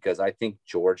tip because I think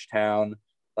Georgetown,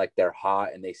 like they're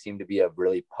hot and they seem to be a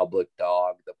really public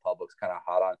dog. The public's kind of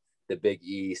hot on the Big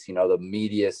East. The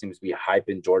media seems to be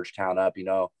hyping Georgetown up,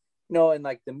 and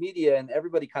like the media and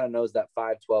everybody kind of knows that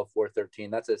 5-12,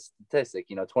 4-13. That's a statistic,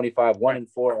 25, 1 and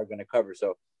 4 are going to cover.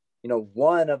 So,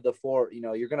 one of the 4,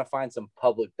 you're going to find some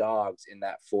public dogs in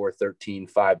that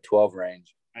 4-13, 5-12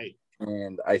 range. Right.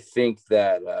 And I think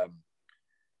that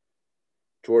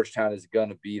Georgetown is going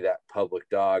to be that public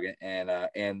dog, and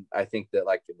I think that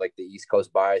like the East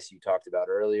Coast bias you talked about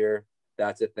earlier,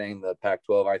 that's a thing. The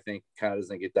Pac-12 I think kind of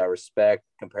doesn't get that respect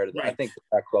compared to. Right. I think the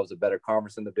Pac-12 is a better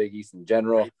conference than the Big East in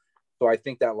general. Right. So I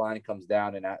think that line comes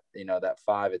down, and at that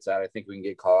 5 it's at. I think we can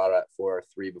get Colorado at 4 or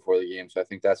 3 before the game. So I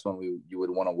think that's when you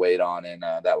would want to wait on, and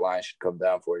that line should come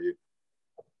down for you.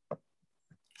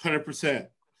 100%.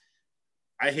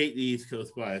 I hate the East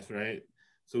Coast bias, right?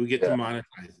 So we get to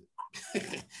monetize it.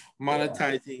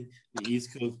 Monetizing the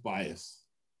East Coast bias.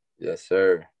 Yes,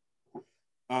 sir.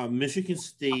 Michigan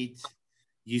State,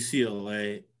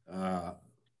 UCLA,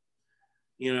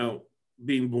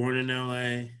 being born in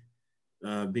LA,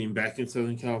 being back in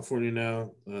Southern California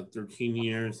now, 13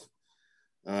 years.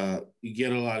 you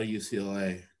get a lot of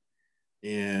UCLA,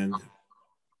 and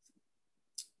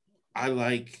I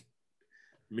like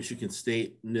Michigan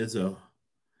State and Izzo.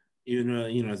 Even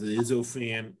as an Izzo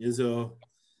fan, Izzo,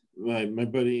 my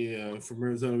buddy from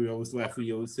Arizona, we always laugh.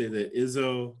 We always say that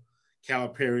Izzo,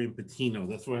 Calipari, and Patino.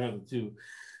 That's what I have the two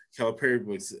Calipari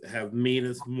books have made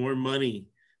us more money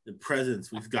than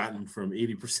presents we've gotten from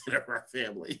 80% of our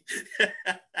family.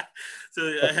 So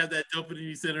I have that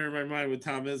dopamine center in my mind with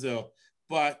Tom Izzo,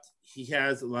 but he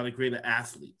has a lot of great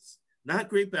athletes. Not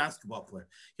great basketball player.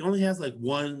 He only has like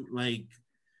one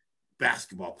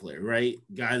basketball player, right?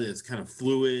 Guy that's kind of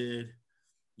fluid,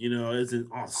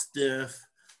 isn't all stiff,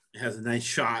 has a nice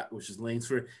shot, which is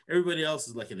Langsford. Everybody else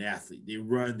is like an athlete. They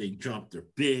run, they jump, they're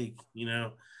big.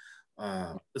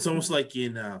 It's almost like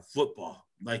in football,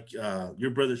 like your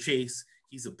brother Chase,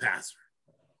 he's a passer.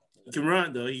 He can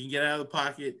run, though. He can get out of the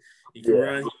pocket. He can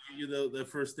run. He can give you the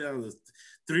first down. The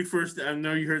 3 first down. I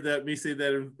know you heard that me say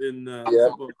that in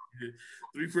football.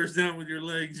 3 first down with your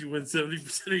legs, you win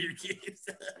 70% of your games.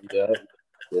 Yeah.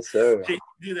 Yes, sir. Hey,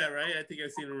 do that, right? I think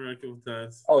I've seen him run a couple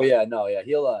times. Oh, yeah. No, yeah.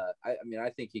 He'll I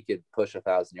think he could push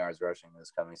 1,000 yards rushing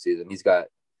this coming season. He's got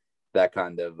that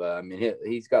kind of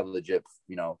he's got legit,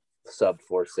 sub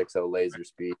 4.60 laser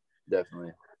speed,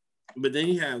 definitely. But then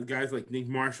you have guys like Nick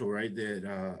Marshall, right?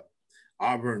 That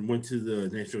Auburn went to the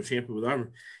national champion with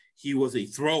Auburn. He was a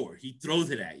thrower. He throws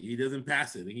it at you. He doesn't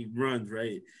pass it. He runs,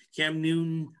 right? Cam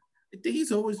Newton, I think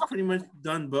he's always pretty much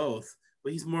done both,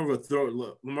 but he's more of a thrower.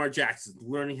 Look, Lamar Jackson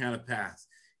learning how to pass.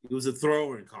 He was a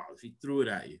thrower in college. He threw it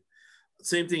at you.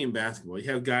 Same thing in basketball.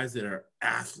 You have guys that are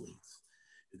athletes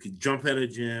who could jump at a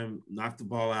gym, knock the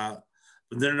ball out,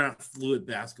 but they're not fluid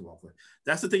basketball players.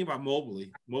 That's the thing about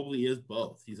Mobley. Mobley is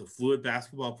both. He's a fluid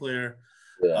basketball player.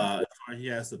 Yeah. He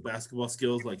has the basketball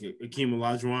skills like Akeem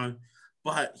Olajuwon,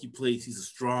 but he's a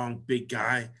strong, big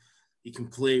guy. He can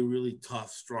play really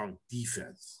tough, strong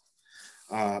defense.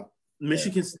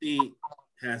 Michigan State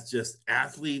has just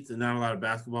athletes and not a lot of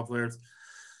basketball players.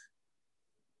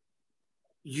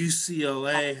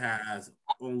 UCLA has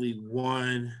only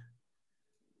one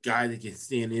guy that can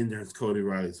stand in there. It's Cody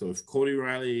Riley. So if Cody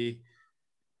Riley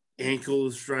ankle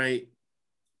is right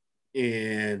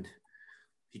and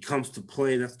he comes to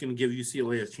play, that's going to give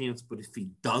UCLA a chance. But if he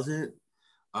doesn't,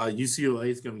 UCLA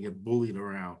is going to get bullied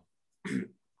around.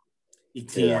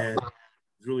 Etienne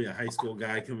is really a high school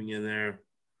guy coming in there.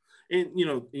 And,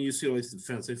 in UCLA's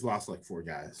defense, they've lost like 4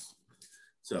 guys.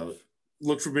 So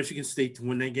look for Michigan State to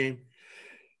win that game.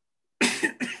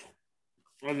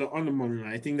 on the money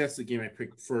line. I think that's the game I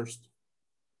picked first.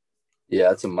 Yeah,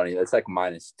 that's like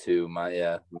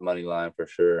 -2. Money line for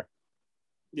sure.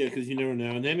 Yeah, because you never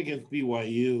know. And then against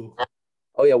BYU.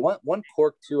 Oh yeah, one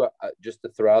cork too. Just to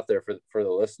throw out there for the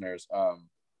listeners. I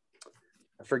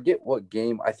forget what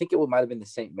game. I think it might have been the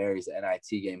St. Mary's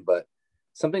NIT game, but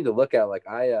something to look at. Like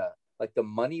the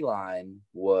money line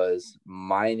was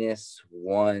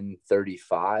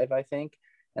 -135, I think.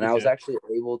 And I was actually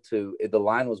able to, the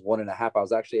line was 1.5. I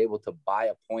was actually able to buy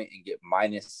a point and get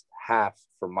 -0.5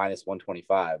 for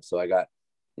 -125. So I got,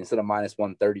 instead of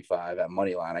 -135 at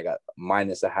money line, I got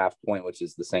 -0.5 point, which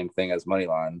is the same thing as money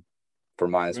line for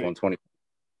 -120.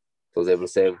 So I was able to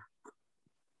save.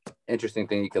 Interesting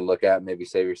thing you can look at, maybe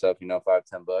save yourself,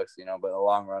 $5-10, but in the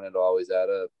long run, it'll always add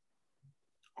up.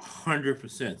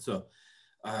 100%. So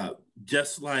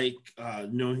just like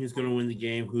knowing who's going to win the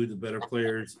game, who the better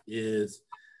players is,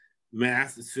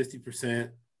 math is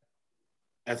 50%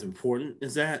 as important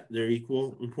as that. They're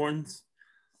equal importance.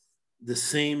 The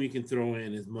same you can throw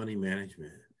in is money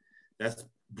management. That's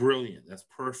brilliant. That's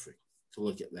perfect to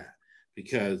look at that,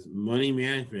 because money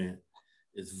management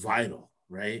is vital,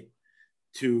 right,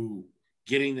 to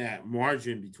getting that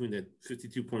margin between the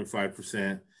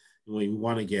 52.5% and when you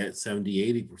want to get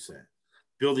 70-80%.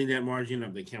 Building that margin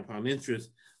of the compound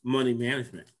interest, money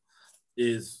management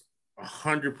is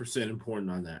 100% important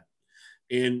on that.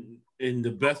 And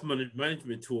the best money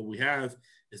management tool we have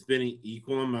is betting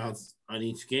equal amounts on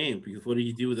each game, because what do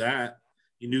you do with that?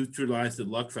 You neutralize the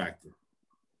luck factor.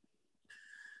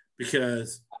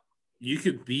 Because you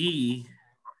could be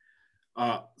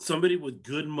somebody with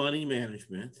good money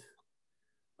management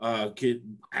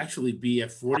could actually be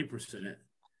at 40%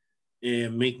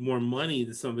 and make more money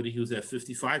than somebody who's at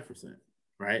 55%,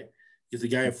 right? Because the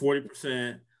guy at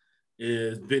 40%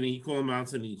 is betting equal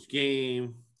amounts in each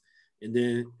game, and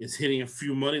then is hitting a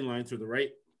few money lines or the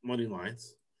right money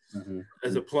lines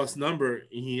as a plus number, and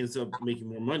he ends up making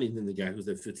more money than the guy who's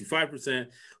at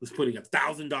 55%, who's putting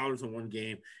 $1,000 on one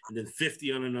game and then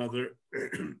 50 on another,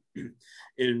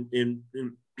 in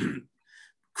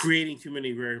creating too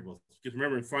many variables. Because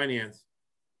remember, in finance,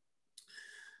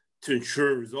 to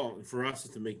ensure a result. And for us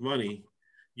to make money,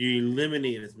 you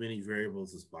eliminate as many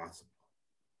variables as possible,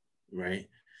 right?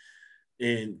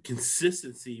 And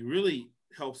consistency really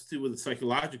helps too with the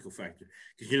psychological factor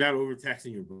because you're not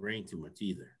overtaxing your brain too much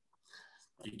either.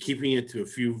 You're keeping it to a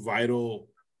few vital,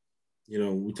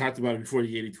 we talked about it before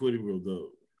the 80-20 rule,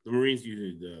 the Marines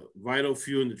use the vital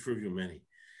few and the trivial many.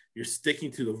 You're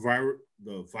sticking to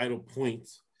the vital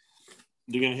points.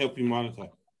 They're going to help you monitor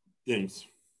things.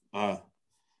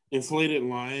 Inflated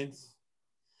lines.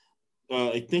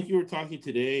 I think you were talking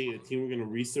today, a team we're going to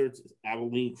research is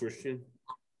Abilene Christian.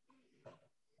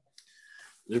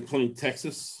 They're playing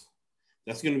Texas.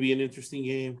 That's going to be an interesting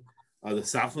game. The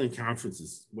Southland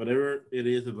Conferences, whatever it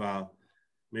is about,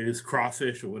 maybe it's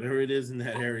crawfish or whatever it is in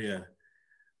that area,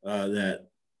 that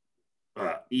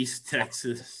East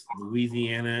Texas,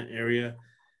 Louisiana area,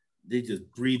 they just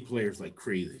breed players like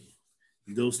crazy.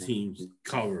 Those teams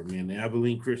cover, man. The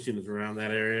Abilene Christian is around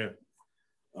that area.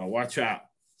 Watch out.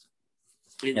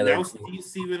 And that was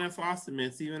Stephen F. Austin,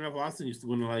 man. Stephen F. Austin used to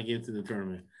win a lot of games in the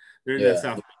tournament. They're in that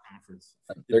Southland Conference.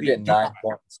 They're getting 9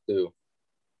 points, too.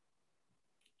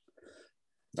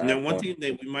 And then one team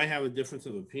that we might have a difference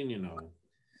of opinion on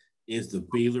is the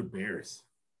Baylor Bears.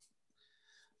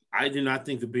 I do not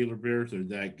think the Baylor Bears are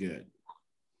that good.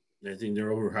 I think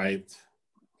they're overhyped.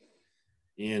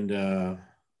 And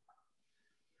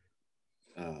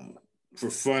for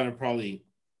fun, I'd probably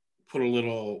put a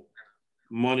little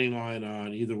money line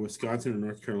on either Wisconsin or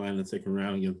North Carolina in the second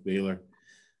round against Baylor.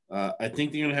 I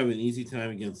think they're going to have an easy time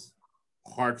against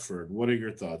Hartford. What are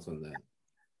your thoughts on that?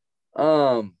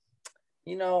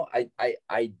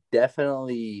 I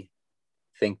definitely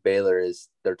think Baylor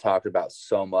they're talked about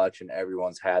so much and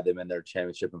everyone's had them in their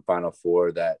championship and Final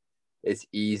Four that it's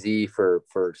easy for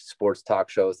sports talk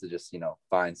shows to just,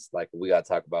 find like, we got to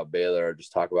talk about Baylor or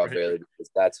just talk about Baylor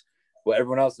because that's what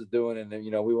everyone else is doing. And then,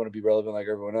 we want to be relevant like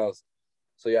everyone else.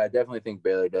 So, yeah, I definitely think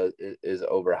Baylor is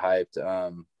overhyped.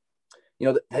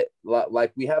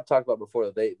 Like we have talked about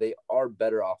before, they are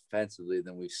better offensively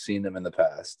than we've seen them in the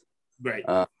past. Right.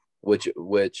 Which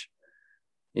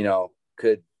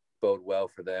could bode well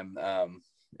for them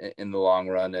in the long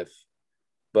run. I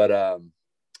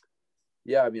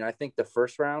think the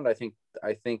first round, I think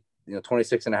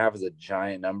 26.5 is a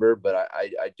giant number, but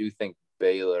I do think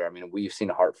Baylor. I mean, we've seen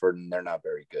Hartford and they're not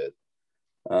very good.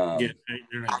 They're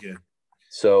not good.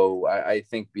 So I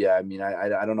think, I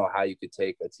don't know how you could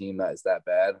take a team that is that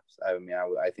bad.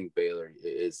 I think Baylor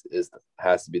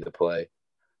has to be the play.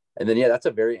 And then, that's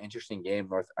a very interesting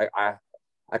game.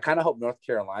 I kind of hope North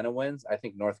Carolina wins. I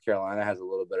think North Carolina has a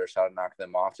little better shot of knocking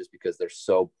them off just because they're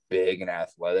so big and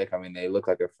athletic. I mean, they look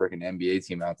like a freaking NBA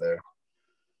team out there.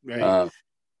 Right.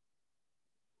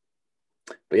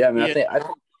 I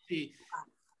think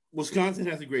Wisconsin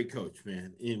has a great coach,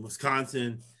 man. In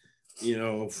Wisconsin,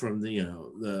 from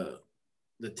the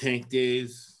tank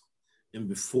days and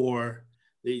before,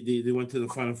 they went to the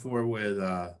Final Four with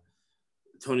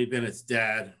Tony Bennett's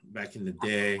dad back in the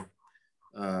day.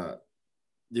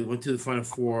 They went to the Final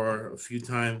Four a few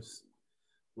times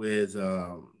with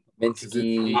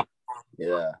Minsky.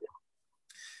 Yeah.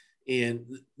 And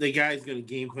the guy's going to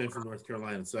game plan for North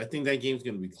Carolina. So I think that game's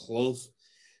going to be close.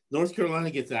 North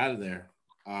Carolina gets out of there.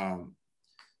 I'm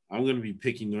going to be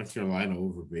picking North Carolina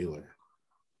over Baylor.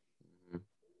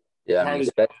 Yeah,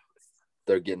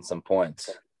 they're getting some points.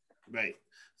 Right.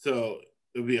 So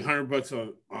it'll be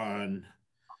 $100 on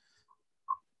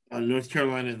North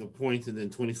Carolina and the points, and then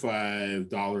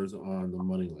 $25 on the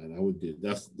money line. I would do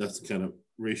that's the kind of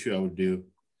ratio I would do.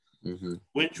 Mm-hmm.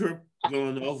 Winthrop,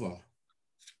 Villanova.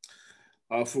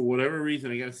 For whatever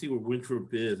reason, I got to see where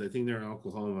Winthrop is. I think they're in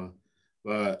Oklahoma,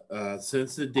 but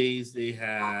since the days they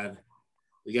had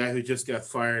the guy who just got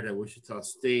fired at Wichita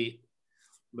State,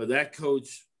 but that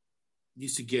coach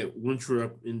used to get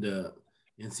Winthrop in the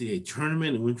NCAA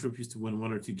tournament, and Winthrop used to win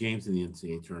 1 or 2 games in the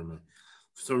NCAA tournament.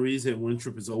 For some reason,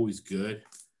 Winthrop is always good.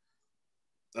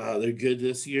 They're good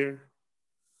this year.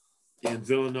 And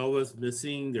Villanova's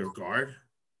missing their guard.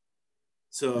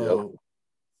 So,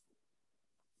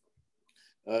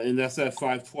 and that's at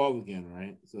 5-12 again,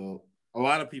 right? So a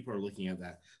lot of people are looking at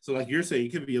that. So like you're saying,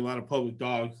 it could be a lot of public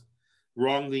dogs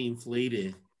wrongly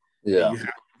inflated. Yeah. You have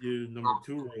to do number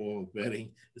 2 rule of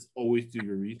betting is always do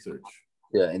your research.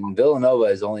 Yeah, and Villanova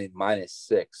is only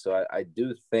 -6. So I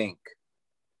do think,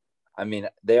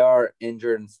 they are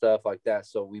injured and stuff like that.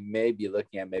 So we may be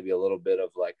looking at maybe a little bit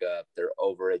of like they're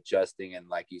over adjusting and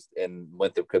and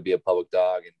Winthrop could be a public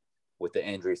dog. And with the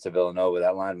injuries to Villanova,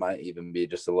 that line might even be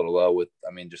just a little low with,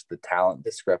 just the talent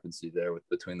discrepancy there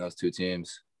between those two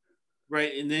teams.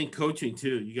 Right. And then coaching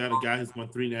too. You got a guy who's won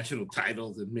 3 national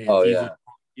titles and man,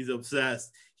 He's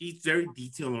obsessed. He's very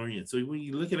detail oriented. So when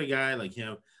you look at a guy like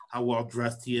him, how well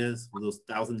dressed he is with those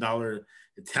 $1,000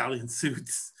 Italian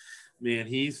suits, man,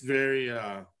 he's very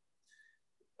a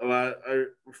lot.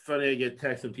 Funny, I get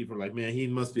texts and people are like, man, he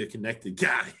must be a connected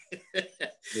guy.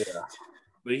 Yeah.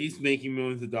 But he's making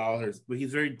millions of dollars. But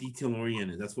he's very detail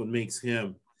oriented. That's what makes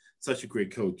him such a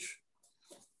great coach.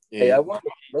 And Hey, I want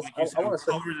to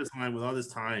cover this line with all this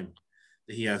time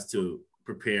that he has to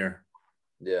prepare.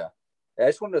 Yeah. I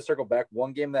just wanted to circle back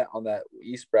one game that on that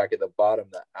East bracket, the bottom,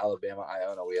 the Alabama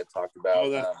Iona we had talked about.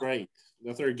 Oh, that's right.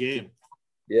 That's our game.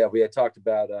 Yeah, we had talked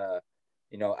about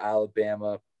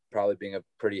Alabama probably being a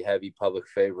pretty heavy public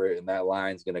favorite, and that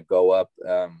line's going to go up.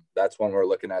 That's one we're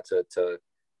looking at to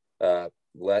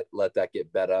let that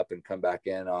get bet up and come back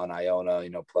in on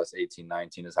Iona, plus 18,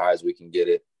 19 as high as we can get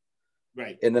it.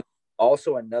 Right. And then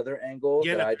also another angle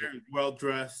Get that a very well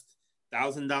dressed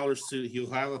 $1,000 suit.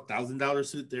 He'll have a $1,000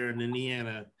 suit there in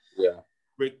Indiana. Yeah.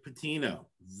 Rick Pitino,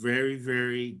 very,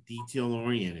 very detail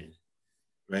oriented,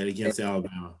 right, against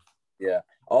Alabama. Yeah.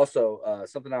 Also,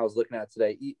 something I was looking at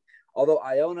today, although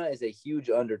Iona is a huge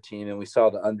under team, and we saw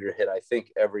the under hit, I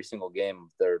think, every single game of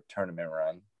their tournament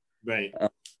run. Right.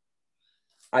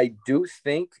 I do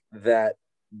think that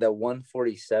the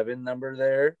 147 number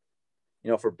there,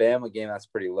 for Bama game, that's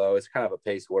pretty low. It's kind of a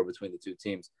pace war between the two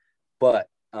teams. But,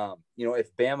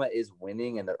 if Bama is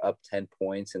winning and they're up 10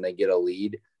 points and they get a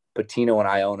lead, Pitino and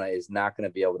Iona is not going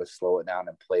to be able to slow it down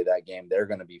and play that game. They're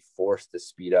going to be forced to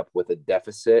speed up with a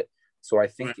deficit. So I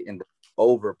think in the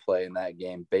overplay in that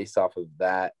game, based off of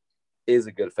that, is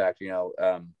a good factor.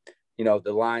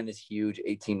 The line is huge,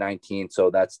 18-19.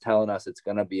 So that's telling us it's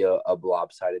going to be a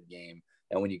lopsided game.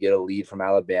 And when you get a lead from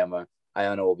Alabama,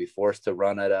 Iona will be forced to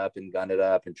run it up and gun it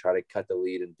up and try to cut the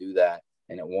lead and do that.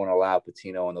 And it won't allow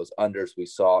Pitino and those unders we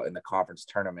saw in the conference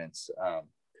tournaments.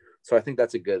 So I think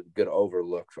that's a good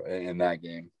overlook in that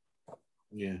game.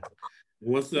 Yeah.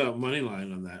 What's the money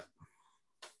line on that?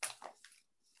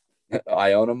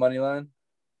 Iona money line?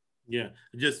 Yeah,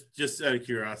 just out of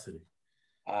curiosity.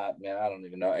 Man, I don't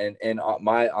even know. And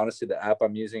honestly, the app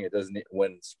I'm using, it doesn't,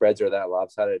 when spreads are that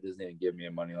lopsided, it doesn't even give me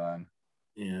a money line.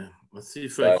 Yeah, let's see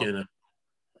if I can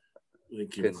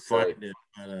find it.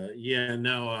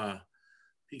 But,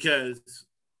 because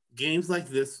games like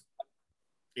this,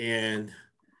 and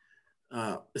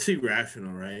it's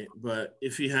irrational, right? But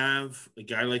if you have a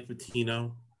guy like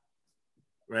Pitino,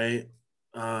 right?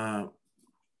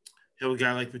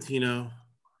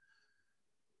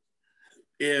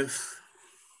 If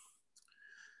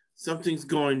something's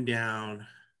going down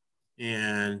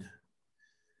and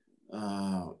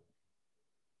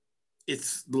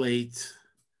it's late,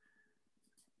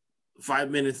 5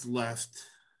 minutes left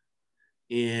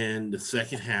in the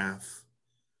second half,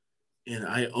 and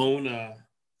Iona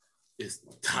is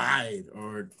tied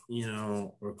or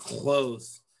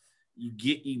close,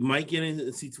 you might get into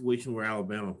a situation where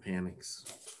Alabama panics.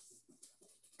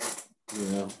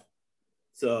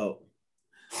 So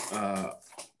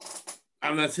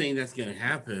I'm not saying that's going to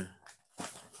happen,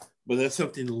 but that's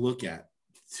something to look at.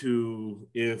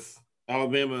 If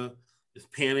Alabama is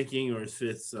panicking, or if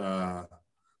it's the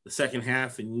second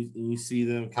half and you see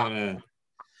them kind of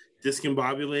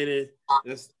discombobulated,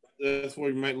 that's where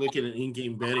you might look at an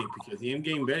in-game betting, because the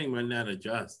in-game betting might not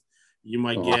adjust. You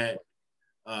might get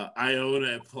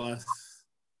Iona at plus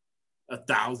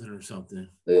 1,000 or something.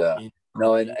 Yeah.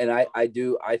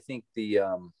 I think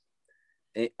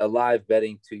a live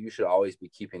betting too, you should always be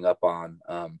keeping up on.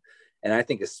 And I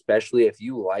think especially if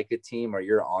you like a team or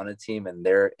you're on a team and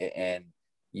they're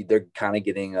kind of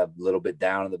getting a little bit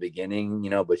down in the beginning,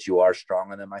 but you are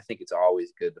strong on them, I think it's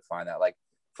always good to find that. Like,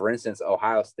 for instance,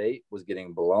 Ohio State was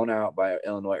getting blown out by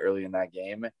Illinois early in that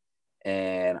game.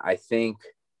 And I think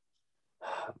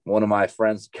one of my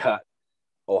friends got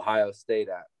Ohio State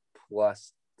at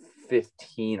plus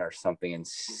 15 or something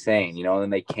insane, and then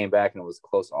they came back and it was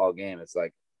close all game. It's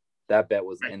like that bet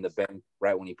was in the bank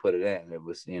right when he put it in. It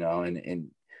was, I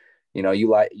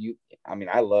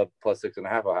love plus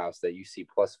 6.5 Ohio State. You see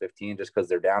plus 15 just because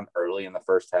they're down early in the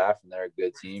first half and they're a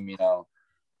good team,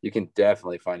 you can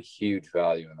definitely find huge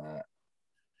value in that.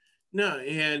 No,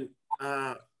 and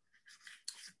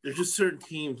there's just certain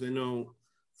teams. I know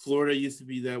Florida used to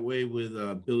be that way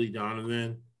with Billy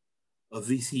Donovan.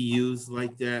 VCU's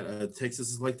like that. Texas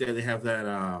is like that. They have that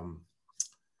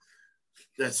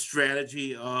that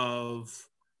strategy of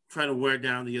trying to wear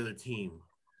down the other team.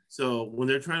 So when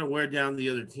they're trying to wear down the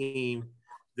other team,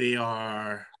 they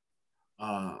are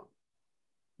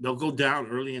they'll go down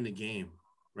early in the game,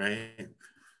 right?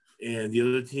 And the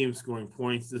other team scoring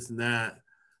points, this and that.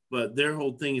 But their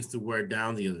whole thing is to wear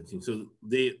down the other team. So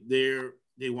they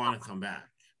want to come back.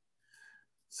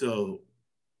 So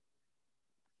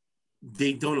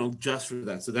they don't adjust for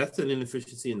that. So that's an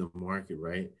inefficiency in the market,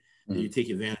 right? Mm-hmm. You take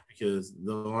advantage because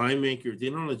the line makers, they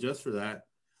don't adjust for that,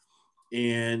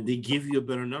 and they give you a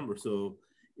better number. So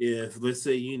if, let's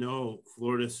say,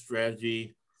 Florida's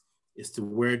strategy is to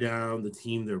wear down the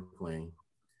team they're playing,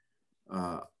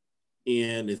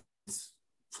 and it's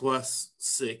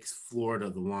 +6 Florida,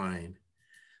 the line.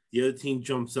 The other team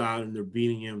jumps out and they're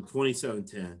beating him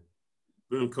 27-10.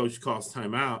 Boom, coach calls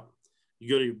timeout. You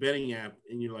go to your betting app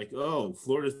and you're like, oh,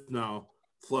 Florida's now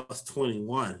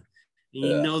 +21. And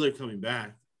you know they're coming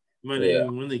back. You might not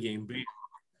even win the game, but you're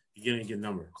getting a good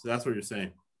number. So that's what you're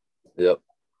saying. Yep,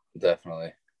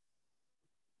 definitely.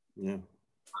 Yeah.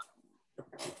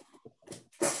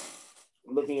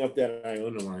 I'm looking up that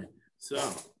Iona line. So.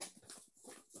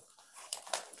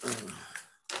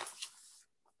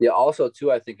 Yeah, also,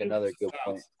 too, I think another good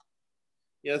point.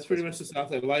 Yeah, that's pretty much the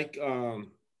South. I like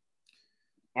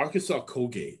Arkansas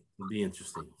Colgate would be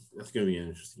interesting. That's going to be an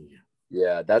interesting year.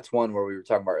 Yeah, that's one where we were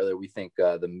talking about earlier. We think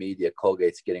the media,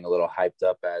 Colgate's getting a little hyped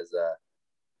up as,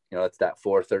 it's that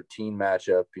 4-13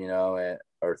 matchup,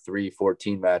 or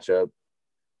 3-14 matchup.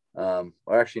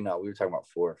 Or actually, no, we were talking about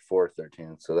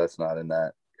 4-13, so that's not in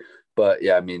that. But,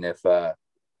 yeah, I mean, if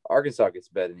Arkansas gets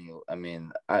better than you, I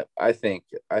mean, I think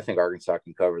Arkansas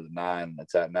can cover the 9.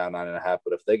 It's at now 9.5.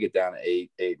 But if they get down to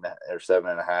 8 or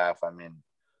 7.5, I mean,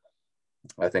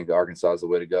 I think Arkansas is the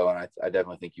way to go. And I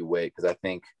definitely think you wait because I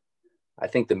think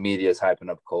the media is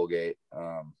hyping up Colgate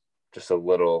just a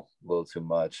little too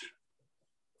much.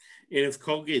 And if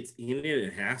Colgate's in it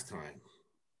at halftime,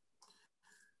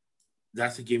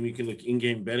 that's a game you can look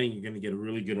in-game betting. You're going to get a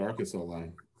really good Arkansas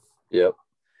line. Yep.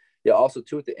 Yeah. Also,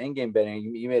 too, with the in-game betting,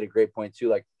 you made a great point too.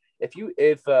 Like, if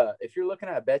you're looking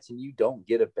at bets and you don't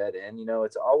get a bet in,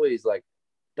 it's always like,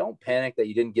 don't panic that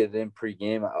you didn't get it in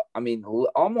pregame. I mean,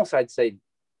 almost I'd say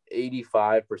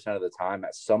 85% of the time,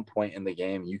 at some point in the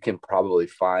game, you can probably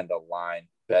find a line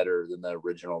better than the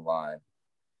original line.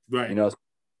 Right.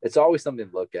 It's always something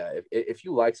to look at. If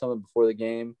you like something before the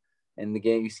game, and the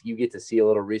game you get to see a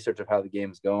little research of how the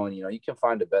game's going, you can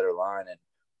find a better line.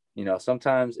 And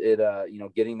sometimes it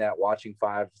getting that, watching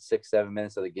 5, 6, 7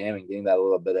 minutes of the game and getting that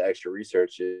little bit of extra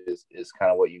research is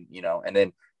kind of what and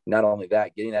then not only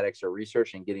that, getting that extra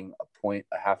research and getting a point,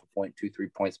 a half a point, 2, 3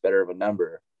 points better of a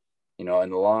number, in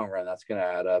the long run, that's going to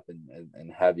add up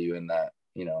and have you in that,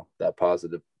 that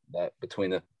positive, that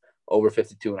between the over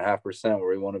 52.5% where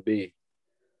we want to be.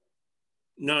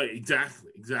 No, exactly.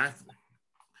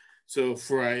 So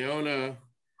for Iona,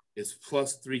 it's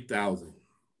plus 3,000.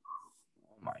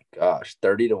 Oh my gosh,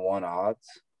 30-1 odds.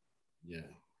 Yeah.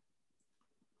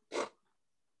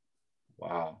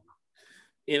 Wow.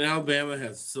 And Alabama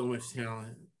has so much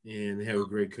talent, and they have a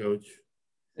great coach.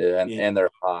 Yeah, and they're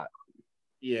hot.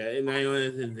 Yeah, and Iona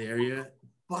isn't there yet,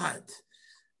 but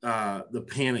the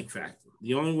panic factor.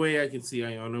 The only way I can see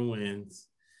Iona wins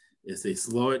is they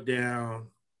slow it down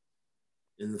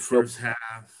in the first half.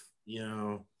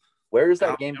 Where is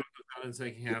that game? In the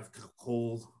second half,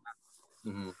 cold.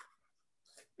 Mm-hmm.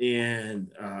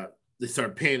 And they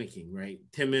start panicking, right?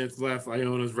 10 minutes left.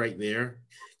 Iona's right there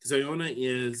because Iona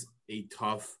is a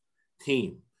tough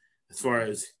team as far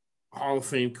as Hall of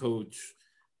Fame coach,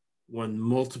 won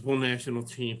multiple national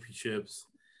championships.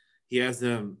 He has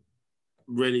them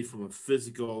ready from a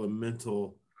physical and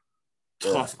mental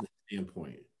toughness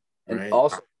standpoint, right? And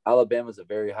also, Alabama's a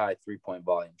very high 3-point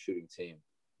volume shooting team,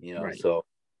 right. So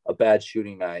a bad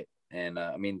shooting night. And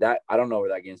I mean, that I don't know where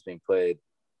that game's being played.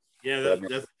 Yeah,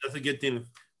 that's a good thing to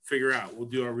figure out. We'll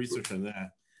do our research on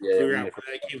that. Yeah, figure out where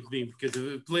that game's being, because if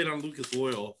it played on Lucas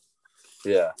Oil,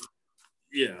 that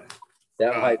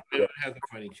might have a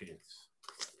fighting chance.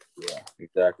 Yeah,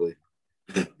 exactly.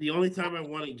 The only time I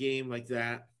won a game like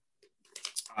that,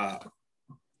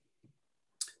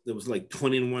 there was like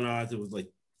 20-1 odds. It was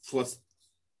like plus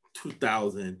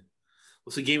 2,000.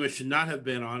 It's a game I should not have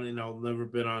been on, and I'll never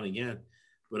bet on again.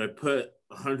 But I put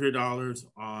 $100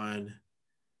 on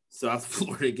South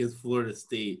Florida against Florida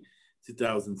State,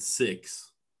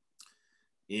 2006.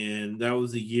 And that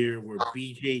was a year where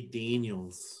B.J.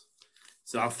 Daniels,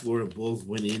 South Florida Bulls,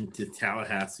 went into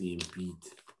Tallahassee and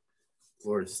beat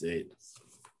Florida State.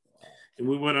 And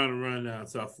we went on a run out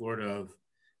South Florida of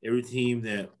every team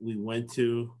that we went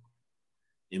to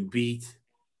and beat.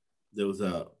 There was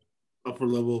a upper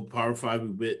level Power 5.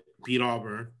 We beat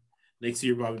Auburn. Next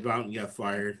year, Bobby Bowden got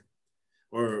fired.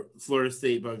 Or Florida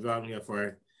State, Bobby Bowden got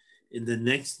fired. In the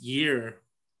next year,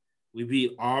 we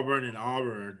beat Auburn,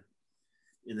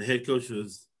 and the head coach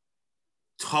was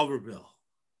Tuberville,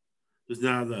 who's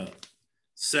now the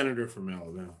senator from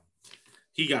Alabama.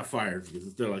 he got fired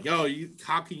because they're like, "Oh,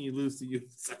 how can you lose to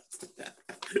USF?"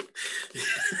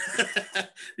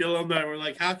 The alumni were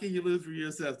like, "How can you lose for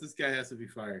USF? This guy has to be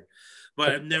fired."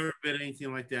 But I've never been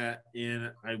anything like that,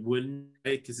 and I wouldn't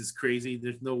because it's crazy.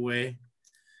 There's no way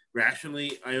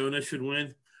rationally Iona should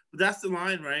win, but that's the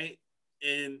line, right?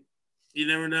 And you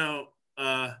never know.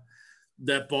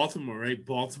 That Baltimore, right?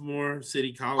 Baltimore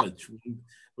City College.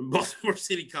 When Baltimore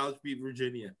City College beat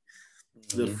Virginia,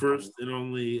 the first and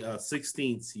only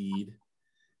 16 seed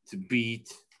to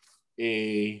beat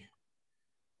a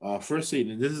first seed,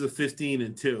 and this is a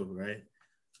 15-2, right?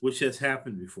 Which has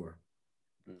happened before.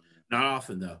 Not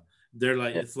often though. They're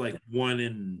like it's like 1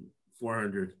 in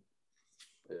 400.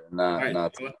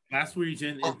 Not last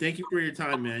region, and thank you for your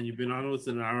time, man. You've been on with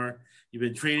an hour. You've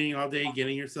been training all day,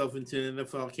 getting yourself into an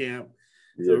NFL camp.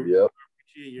 So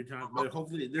appreciate your time. But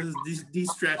hopefully this is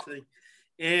de-stressing,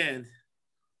 and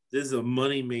this is a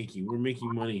money making. We're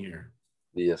making money here.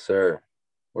 Yes, sir.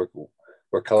 We're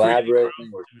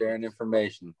collaborating. We're sharing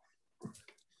information.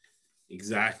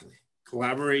 Exactly.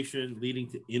 Collaboration leading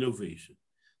to innovation.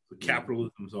 What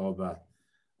capitalism is all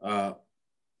about.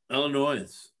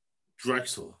 Illinois,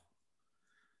 Drexel.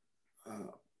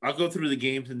 I'll go through the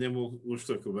games and then we'll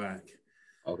circle back.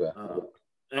 Okay.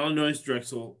 Illinois,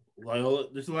 Drexel, Loyola.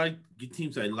 There's a lot of good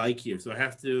teams I like here, so I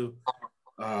have to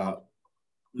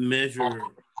measure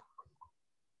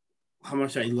how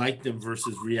much I like them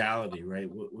versus reality, right?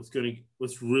 What's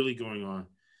really going on?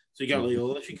 So you got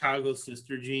Loyola Chicago,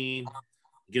 Sister Jean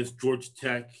against Georgia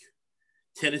Tech,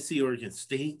 Tennessee, Oregon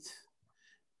State.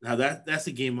 Now that's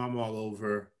a game I'm all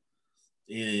over,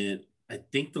 and I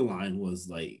think the line was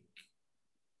like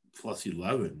plus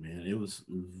 11. Man, it was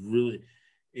really,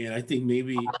 and I think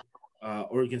maybe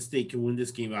Oregon State can win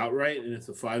this game outright, and it's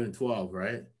a 5-12,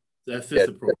 right? That fits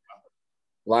the profile.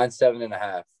 Line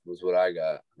 7.5 was what I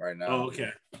got right now. Oh,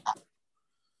 okay.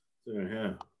 So,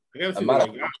 yeah, I gotta see what I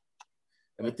got.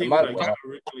 I think what I got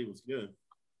originally was good.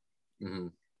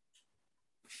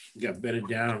 Got bedded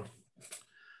down.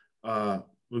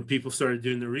 When people started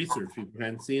doing the research, people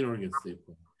hadn't seen Oregon State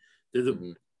play. They're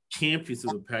the champions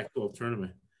of the Pac-12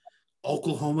 tournament.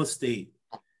 Oklahoma State.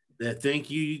 Thank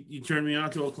you. You turned me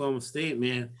on to Oklahoma State,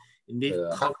 man, and they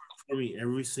covered for me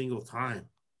every single time.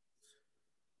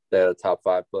 They had a top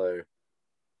 5 player.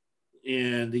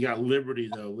 And they got Liberty,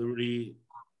 though. Liberty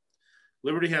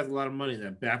has a lot of money.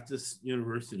 That Baptist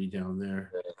University down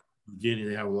there, Virginia,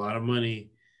 they have a lot of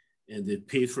money, and they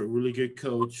paid for a really good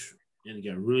coach, and they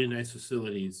got really nice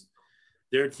facilities.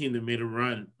 Their team that made a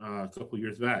run a couple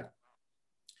years back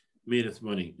made us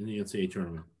money in the NCAA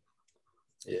tournament.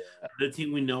 Yeah. The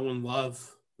team we know and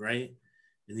love, right,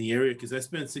 in the area, because I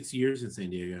spent 6 years in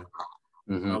San Diego.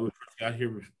 We first got here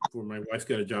before my wife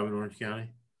got a job in Orange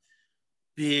County.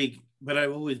 Big, but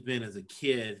I've always been as a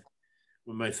kid.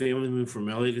 When my family moved from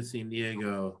LA to San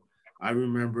Diego, I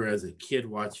remember as a kid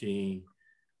watching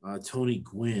Tony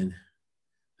Gwynn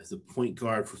as the point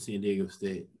guard for San Diego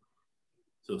State.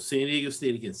 So San Diego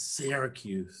State against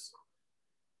Syracuse.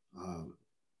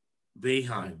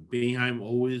 Boeheim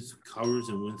always covers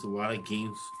and wins a lot of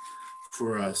games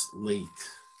for us late.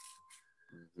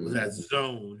 With that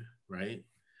zone, right?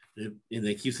 And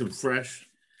they keep them fresh.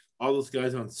 All those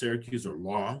guys on Syracuse are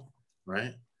long,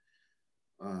 right?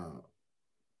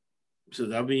 So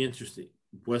that'll be interesting.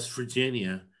 West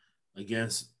Virginia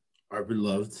against our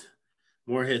beloved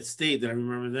Morehead State. I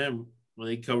remember them when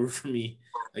they covered for me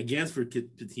against for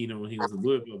Pitino when he was in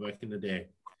Louisville back in the day.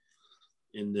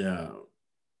 And it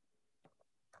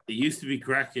used to be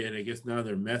crackhead. I guess now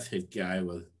their meth hit guy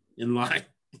was in line.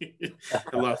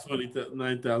 I lost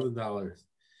 $9,000.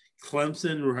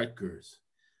 Clemson, Rutgers.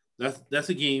 That's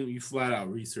a game you flat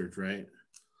out research, right?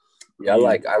 Yeah,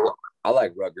 I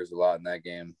like Rutgers a lot in that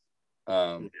game.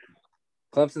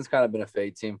 Clemson's kind of been a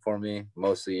fade team for me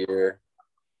most of the year.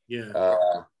 Yeah.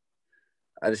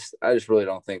 I just really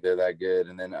don't think they're that good.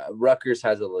 And then Rutgers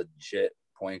has a legit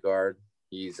point guard.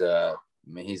 He's a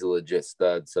legit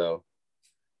stud. So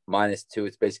 -2,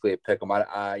 it's basically a pick 'em.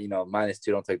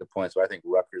 -2, don't take the points. So I think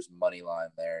Rutgers money line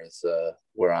there is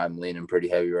where I'm leaning pretty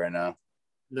heavy right now.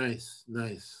 Nice.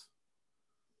 I'm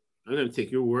gonna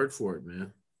take your word for it,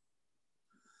 man.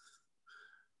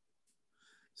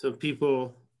 Some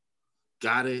people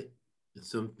got it, and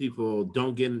some people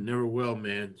don't get it, never will,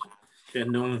 man.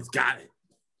 And no one's got it.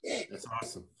 That's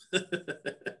awesome.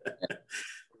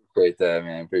 Appreciate that,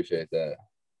 man. Appreciate that.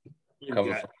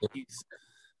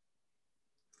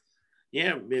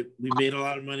 Yeah, we made a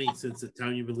lot of money since the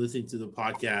time you've been listening to the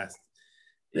podcast.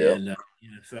 Yeah. And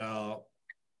NFL,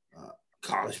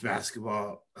 college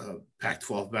basketball,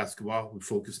 Pac-12 basketball. We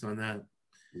focused on that.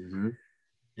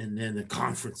 and then the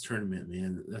conference tournament,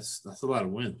 man. That's a lot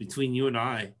of wins between you and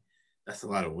I. That's a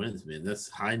lot of wins, man. That's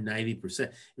high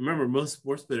 90%. Remember, most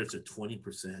sports bettors are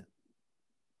 20%.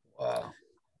 Wow.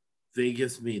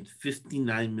 Vegas made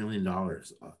 $59 million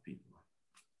off people.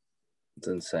 It's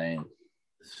insane.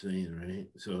 Insane, right?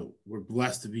 So we're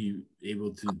blessed to be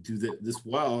able to do this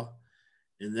well,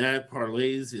 and that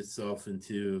parlays itself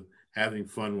into having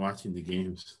fun watching the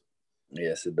games.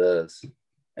 Yes, it does.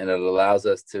 And it allows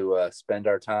us to spend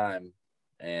our time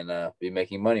and be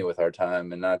making money with our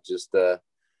time and not just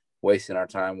wasting our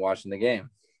time watching the game.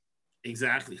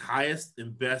 Exactly. Highest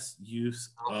and best use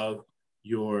of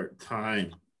your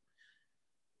time.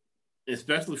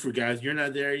 Especially for guys, you're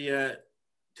not there yet.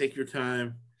 Take your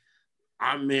time.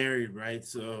 I'm married, right?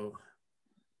 So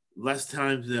less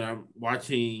times that I'm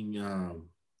watching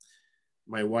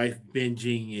my wife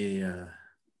binging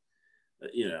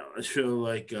a show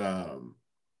like at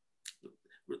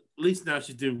least now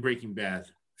she's doing Breaking Bad,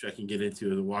 which I can get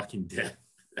into, The Walking Dead.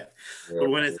 But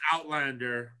when it's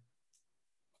Outlander,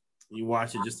 you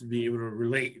watch it just to be able to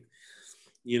relate.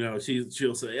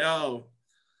 She'll say, "Oh,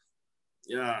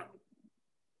 yeah,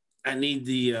 I need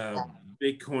the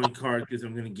Bitcoin card because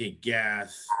I'm going to get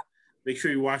gas. Make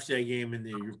sure you watch that game and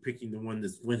then you're picking the one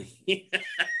that's winning."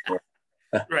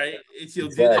 Right? And she'll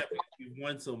do that because you've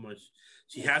won so much.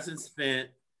 She hasn't spent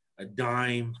a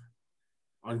dime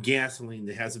on gasoline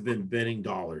that hasn't been betting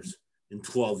dollars in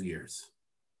 12 years.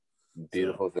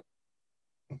 Beautiful thing.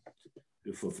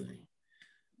 Beautiful thing.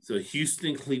 So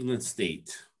Houston, Cleveland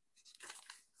State.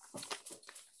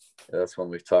 That's one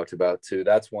we've talked about too.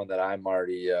 That's one that I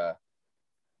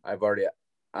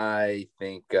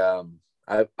think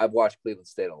I've watched Cleveland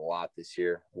State a lot this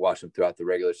year. Watched them throughout the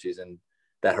regular season.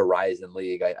 That Horizon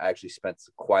League, I actually spent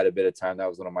quite a bit of time. That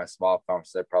was one of my small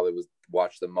conferences I probably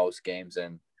watched the most games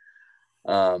in.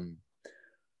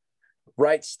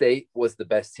 Wright State was the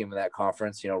best team in that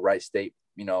conference. Wright State,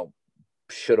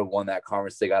 should have won that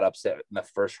conference. They got upset in the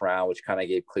first round, which kind of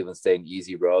gave Cleveland State an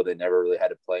easy road. They never really had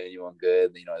to play anyone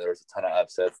good. There was a ton of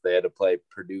upsets. They had to play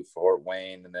Purdue, Fort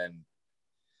Wayne, and then,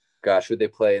 gosh, who they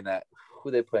play in that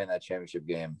championship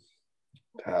game?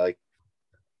 Like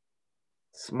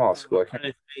small school.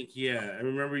 I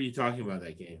remember you talking about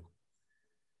that game.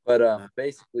 But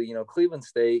basically, Cleveland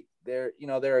State, they're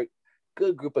a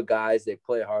good group of guys. They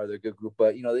play hard. They're a good group,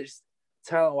 but they just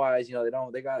talent-wise,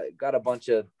 they got a bunch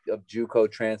of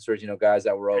JUCO transfers, guys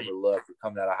that were overlooked for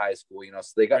coming out of high school,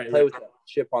 so they got play with that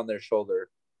chip on their shoulder.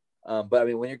 But I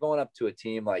mean, when you're going up to a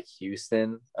team like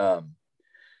Houston,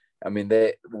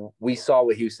 we saw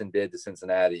what Houston did to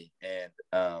Cincinnati, and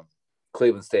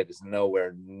Cleveland State is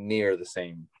nowhere near the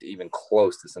same, even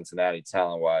close to Cincinnati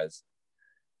talent-wise.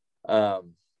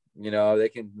 They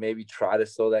can maybe try to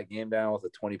slow that game down with a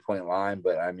 20-point line,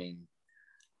 but I mean,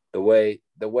 the way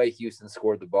Houston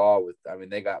scored the ball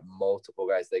they got multiple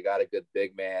guys. They got a good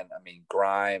big man. I mean,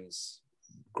 Grimes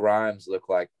looked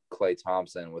like Klay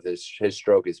Thompson with his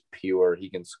stroke is pure. He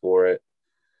can score it.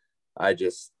 I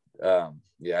just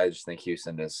think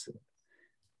Houston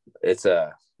they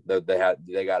got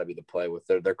to be the play with.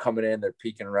 They're coming in, they're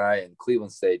peaking right, and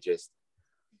Cleveland State just,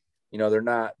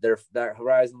 that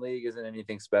Horizon League isn't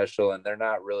anything special, and they're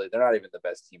not even the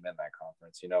best team in that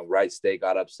conference. Wright State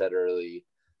got upset early.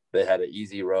 They had an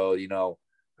easy road.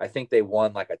 I think they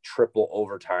won like a triple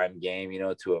overtime game,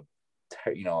 to a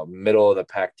middle of the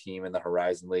pack team in the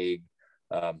Horizon League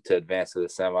to advance to the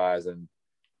semis. And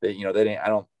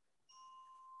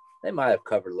they might have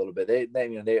covered a little bit.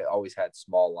 They always had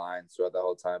small lines throughout the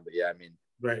whole time. But yeah, I mean,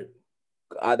 right.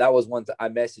 That was one I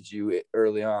messaged you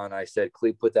early on. I said,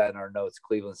 put that in our notes.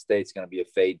 Cleveland State's going to be a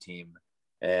fade team.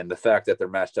 And the fact that they're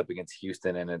matched up against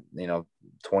Houston and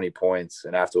 20 points,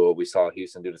 and after what we saw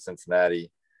Houston do to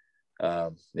Cincinnati,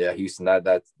 Houston.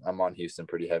 I'm on Houston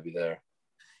pretty heavy there.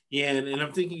 Yeah, and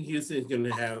I'm thinking Houston is going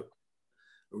to have a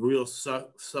real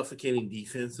suffocating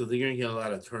defense, so they're going to get a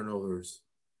lot of turnovers.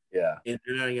 Yeah, and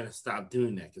they're not going to stop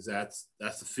doing that because that's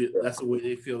the way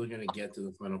they feel they're going to get to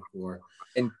the Final Four,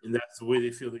 and that's the way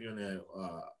they feel they're going to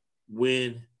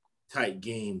win tight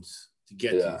games to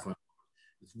get to the Final Four.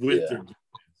 It's with their defense.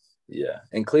 Yeah,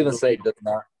 and Cleveland State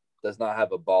does not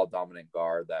have a ball dominant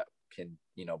guard that can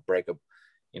break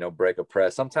a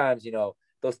press. Sometimes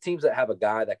those teams that have a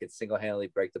guy that can single handedly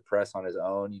break the press on his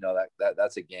own,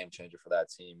 that's a game changer for that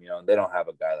team. And they don't have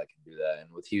a guy that can do that.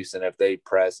 And with Houston, if they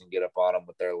press and get up on them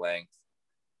with their length,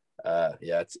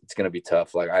 it's going to be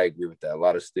tough. Like I agree with that. A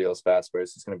lot of steals, fast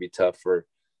breaks. It's going to be tough for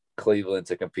Cleveland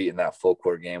to compete in that full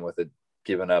court game with it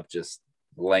giving up just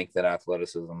length and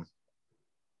athleticism.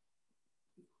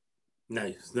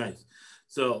 Nice.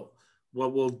 So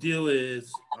what we'll do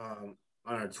is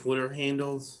on our Twitter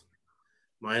handles.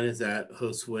 Mine is at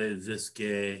Josue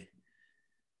Vizcay,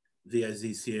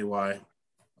 Vizcay.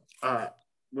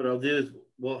 What I'll do is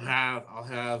I'll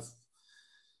have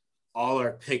all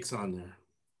our picks on there.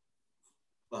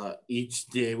 Each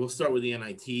day we'll start with the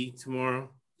NIT tomorrow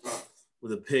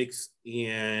with the picks,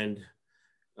 and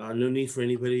no need for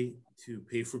anybody to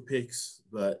pay for picks,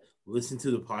 but listen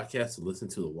to the podcast and listen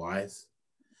to the whys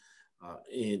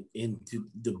and to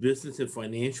the business and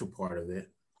financial part of it,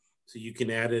 so you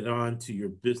can add it on to your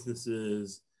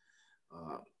businesses.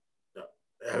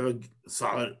 Have a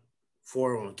solid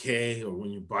 401k, or when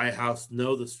you buy a house,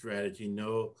 know the strategy,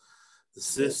 know the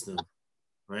system,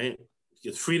 right?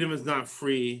 Because freedom is not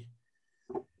free,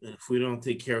 and if we don't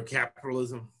take care of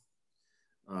capitalism,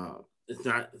 it's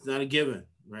not a given,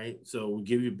 right? So we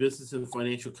give you business and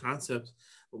financial concepts,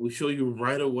 but we show you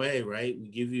right away, right? We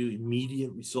give you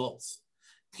immediate results,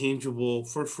 tangible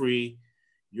for free.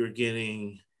 You're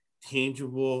getting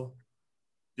tangible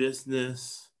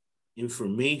business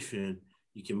information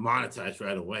you can monetize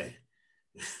right away.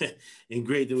 And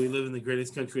great that we live in the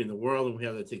greatest country in the world, and we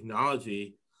have the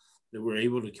technology that we're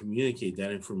able to communicate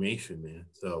that information, man.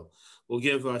 So we'll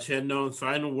give Shannon Nolan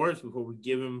final words before we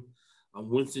give him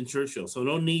Winston Churchill. So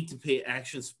no need to pay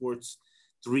Action Sports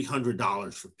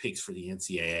 $300 for picks for the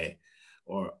NCAA,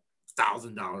 or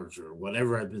 $1,000 or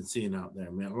whatever I've been seeing out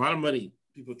there, man. A lot of money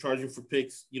people charging for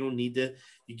picks. You don't need that.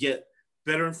 You get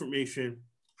better information,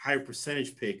 higher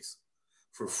percentage picks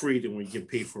for free than when you get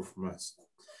paid for from us.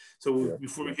 So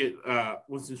before we get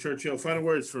Winston Churchill, final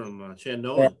words from Shannon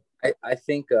Nolan. I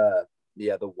think the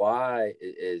why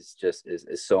is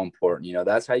so important. You know,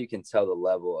 that's how you can tell the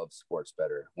level of sports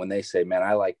better. When they say, man,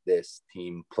 I like this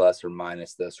team plus or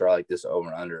minus this, or I like this over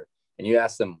and under, and you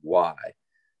ask them why,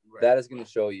 right, that is going to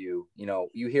show you, you know,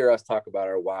 you hear us talk about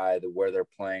our why, where they're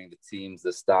playing, the teams,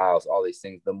 the styles, all these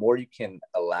things. The more you can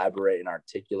elaborate and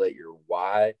articulate your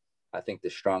why, I think the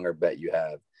stronger bet you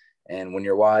have. And when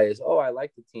your why is, oh, I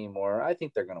like the team, or I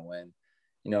think they're going to win,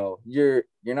 you know, you're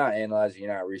not analyzing,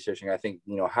 you're not researching. I think,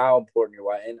 you know, how important your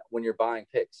why. And when you're buying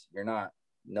picks, you're not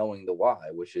knowing the why,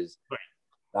 which is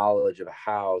knowledge of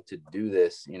how to do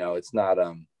this. You know, it's not,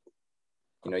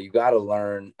 you know, you got to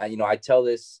learn. You know, I tell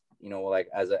this, you know, like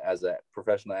as a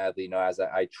professional athlete, you know,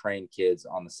 I train kids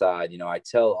on the side, you know, I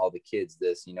tell all the kids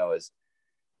this, you know, is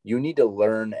you need to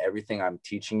learn everything I'm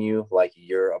teaching you like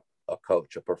you're a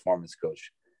coach, a performance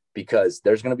coach. Because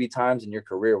there's going to be times in your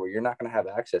career where you're not going to have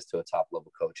access to a top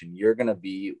level coach, and you're going to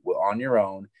be on your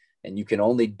own, and you can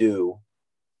only do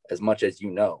as much as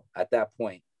you know. At that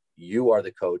point, you are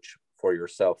the coach for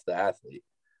yourself, the athlete.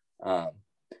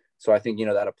 So I think, you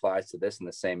know, that applies to this in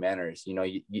the same manner. Is, you know,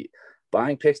 you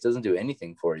buying picks doesn't do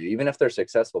anything for you. Even if they're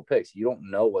successful picks, you don't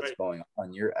know what's going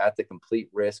on. You're at the complete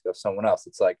risk of someone else.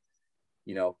 It's like,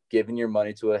 you know, giving your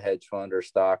money to a hedge fund or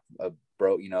stock, a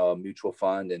mutual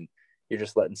fund, and you're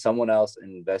just letting someone else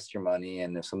invest your money.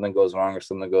 And if something goes wrong or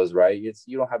something goes right,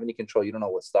 you don't have any control. You don't know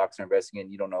what stocks are investing in.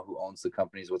 You don't know who owns the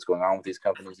companies, what's going on with these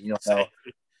companies. You don't know.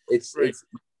 It's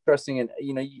trusting in,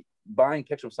 you know, buying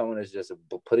picks from someone is just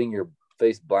putting your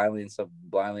face blindly in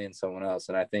someone else.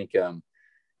 And I think, you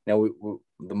know,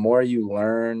 the more you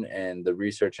learn and the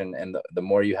research and the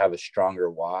more you have a stronger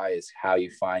why is how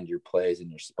you find your plays and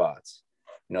your spots.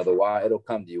 You know, the why, it'll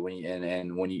come to you when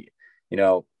you, you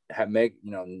know,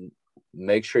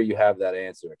 make sure you have that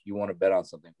answer. If you want to bet on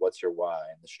something, what's your why?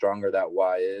 And the stronger that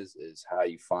why is how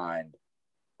you find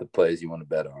the plays you want to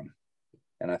bet on.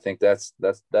 And I think that's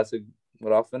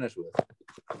what I'll finish with.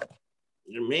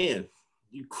 Man,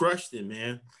 you crushed it,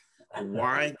 man. The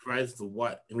why drives the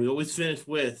what. And we always finish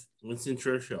with Winston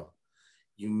Churchill.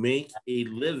 You make a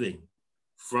living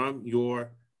from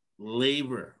your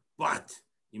labor, but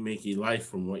you make a life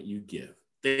from what you give.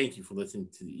 Thank you for listening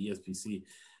to the ESPC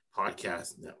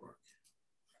Podcast Network.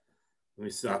 Let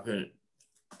me stop it.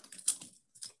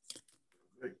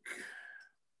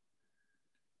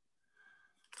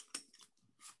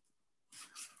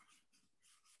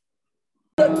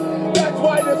 That's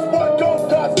why this sport don't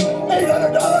cost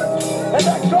 $800 and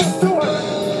that costs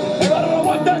 $200. And I don't know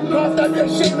what that costs. I'd be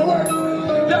ashamed of the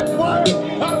word. That's why